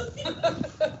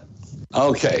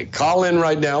 Okay, call in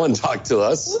right now and talk to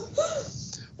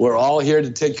us. We're all here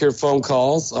to take your phone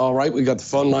calls. All right, we got the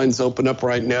phone lines open up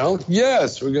right now.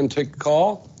 Yes, we're going to take a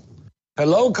call.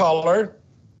 Hello, caller.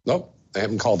 Nope, they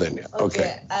haven't called in yet.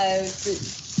 Okay.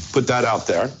 Put that out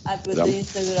there. I put the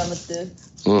Instagram too.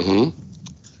 Mm-hmm.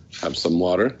 Have some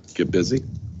water. Get busy.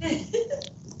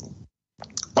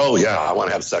 Oh, yeah, I want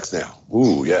to have sex now.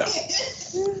 Ooh, yeah.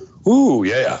 Ooh,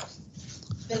 yeah.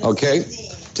 Okay.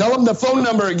 Tell them the phone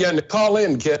number again to call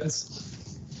in, kids.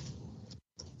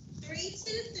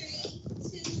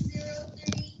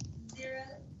 323-203-0815.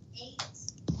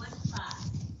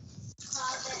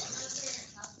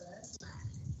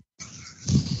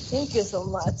 Thank you so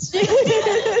much.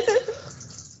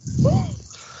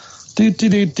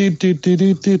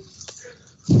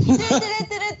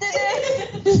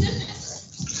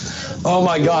 Oh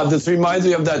my God, this reminds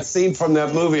me of that scene from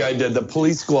that movie I did, The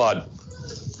Police Squad.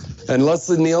 And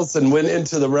Leslie Nielsen went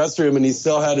into the restroom and he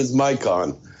still had his mic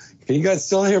on. Can you guys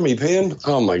still hear me peeing?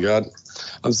 Oh my God.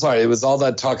 I'm sorry, it was all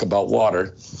that talk about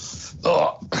water.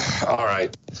 Oh, all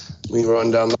right. Let me run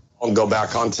down the hall and go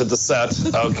back onto the set.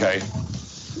 Okay.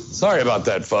 Sorry about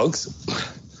that, folks.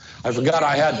 I forgot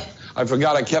I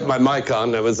kept my mic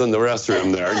on. I was in the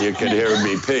restroom there, and you could hear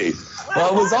me pee.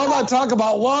 Well, it was all that talk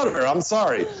about water. I'm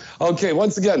sorry. Okay,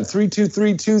 once again,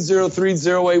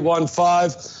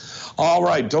 323-203-0815. All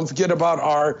right, don't forget about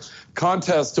our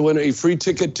contest to win a free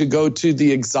ticket to go to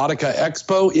the Exotica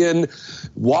Expo in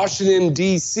Washington,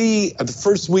 D.C. at the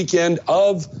first weekend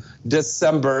of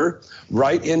December,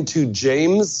 right into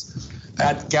James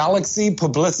at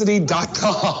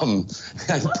galaxypublicity.com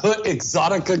and put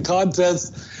Exotica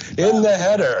contest in the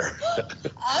header.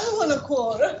 I want to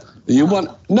call. You want?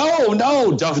 No,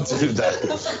 don't do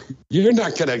that. You're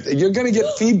gonna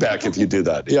get feedback if you do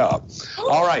that. Yeah.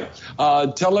 All right.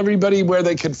 Tell everybody where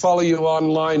they can follow you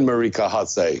online, Marika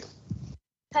Hase.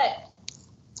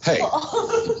 Hey.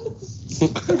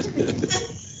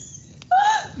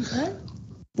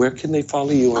 Where can they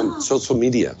follow you on social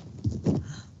media?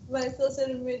 My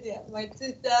social media, my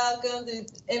Twitter account is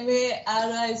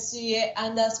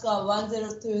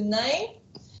MARICA_1029.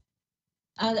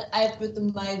 And I put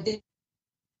my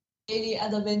daily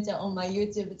adventure on my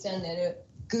YouTube channel,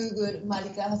 Google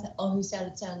Marika Hase official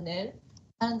channel,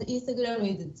 and Instagram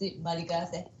is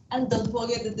Marika Hase. And don't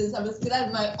forget to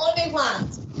subscribe my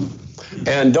OnlyFans.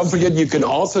 And don't forget, you can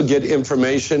also get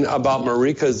information about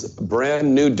Marika's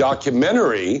brand new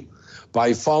documentary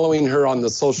by following her on the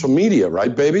social media,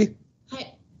 right, baby?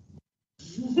 Hi.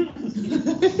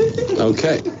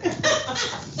 Okay.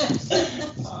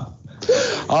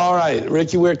 All right,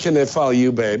 Ricky, where can they follow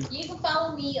you, babe? You can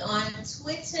follow me on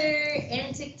Twitter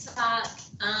and TikTok.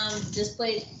 Just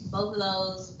put both of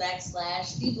those /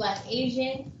 Be Black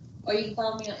Asian, or you can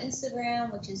follow me on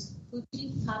Instagram, which is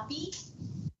Hoochie Poppy,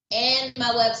 and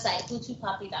my website,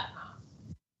 hoochiepoppy.com.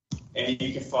 And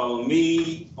you can follow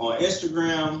me on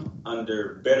Instagram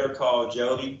under Better Call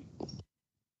Jody.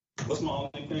 What's my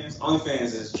OnlyFans?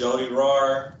 OnlyFans is Jody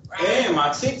Rar, and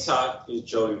my TikTok is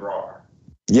Jody Rar.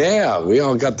 Yeah, we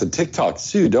all got the TikTok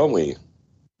too, don't we?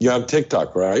 You have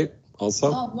TikTok, right?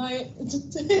 Also? Oh, my.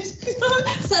 Suspended.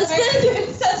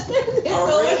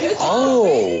 Oh,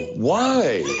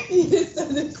 why?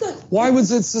 Why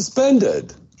was it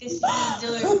suspended? Because she's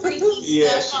doing freaky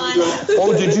stuff on it.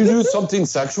 Oh, did you do something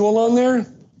sexual on there?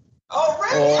 Oh,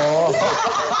 really?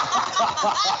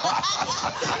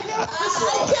 I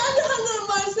can't handle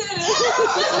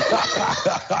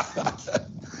myself.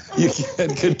 You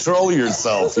can't control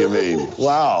yourself, you mean?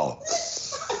 Wow.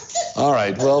 All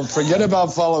right. Well, forget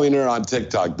about following her on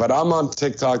TikTok, but I'm on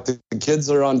TikTok. The kids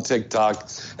are on TikTok,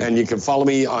 and you can follow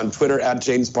me on Twitter at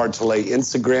James Bartolet,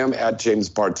 Instagram at James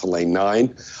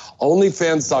Bartolet9,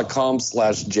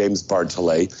 onlyfans.com/James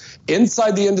Bartolet,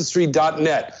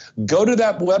 InsideTheIndustry.net. Go to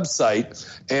that website,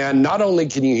 and not only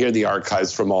can you hear the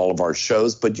archives from all of our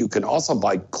shows, but you can also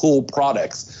buy cool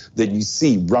products that you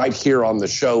see right here on the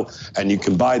show, and you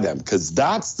can buy them, because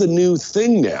that's the new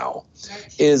thing now,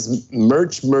 is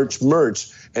merch,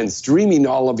 and streaming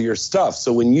all of your stuff.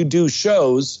 So when you do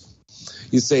shows,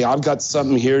 you say, I've got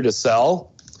something here to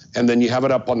sell, and then you have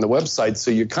it up on the website.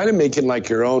 So you're kind of making like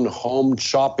your own home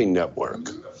shopping network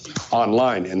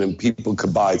online, and then people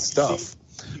could buy stuff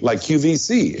like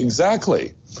QVC.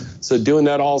 Exactly. So doing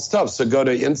that all stuff. So go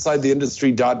to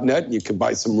InsideTheIndustry.net and you can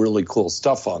buy some really cool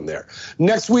stuff on there.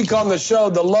 Next week on the show,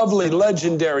 the lovely,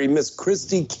 legendary Miss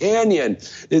Christy Canyon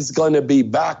is going to be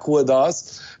back with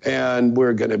us. And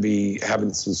we're going to be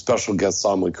having some special guests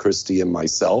on with Christy and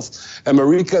myself. And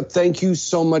Marika, thank you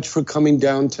so much for coming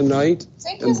down tonight.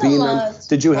 Thank you so much.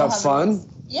 Did you have fun?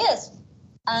 Yes.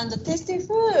 And the tasty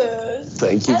food.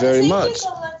 Thank you very much. Thank you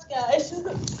so much, guys.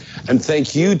 And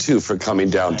thank you, too, for coming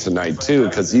down tonight, too,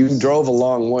 because you drove a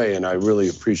long way, and I really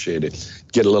appreciate it.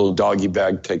 Get a little doggy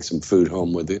bag, take some food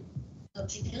home with you.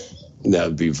 That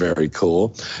would be very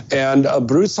cool. And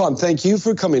Bruce-san, thank you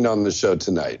for coming on the show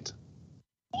tonight.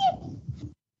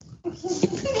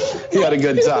 He had a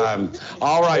good time.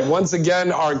 All right, once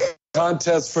again, our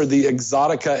contest for the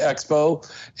Exotica Expo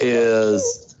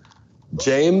is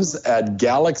James at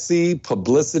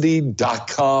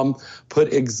galaxypublicity.com.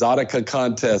 Put Exotica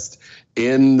Contest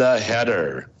in the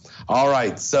header. All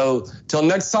right, so till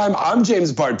next time, I'm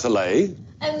James Bartolet.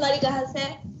 I'm Marika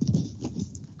Hase.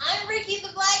 I'm Ricky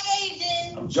the Black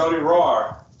Asian. I'm Jody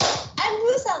Roar. I'm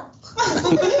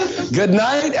Rusan. Good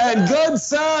night and good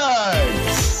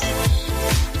sex.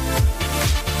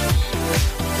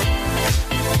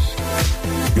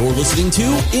 You're listening to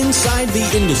Inside the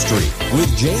Industry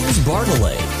with James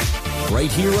Bartolet,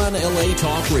 right here on LA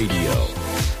Talk Radio.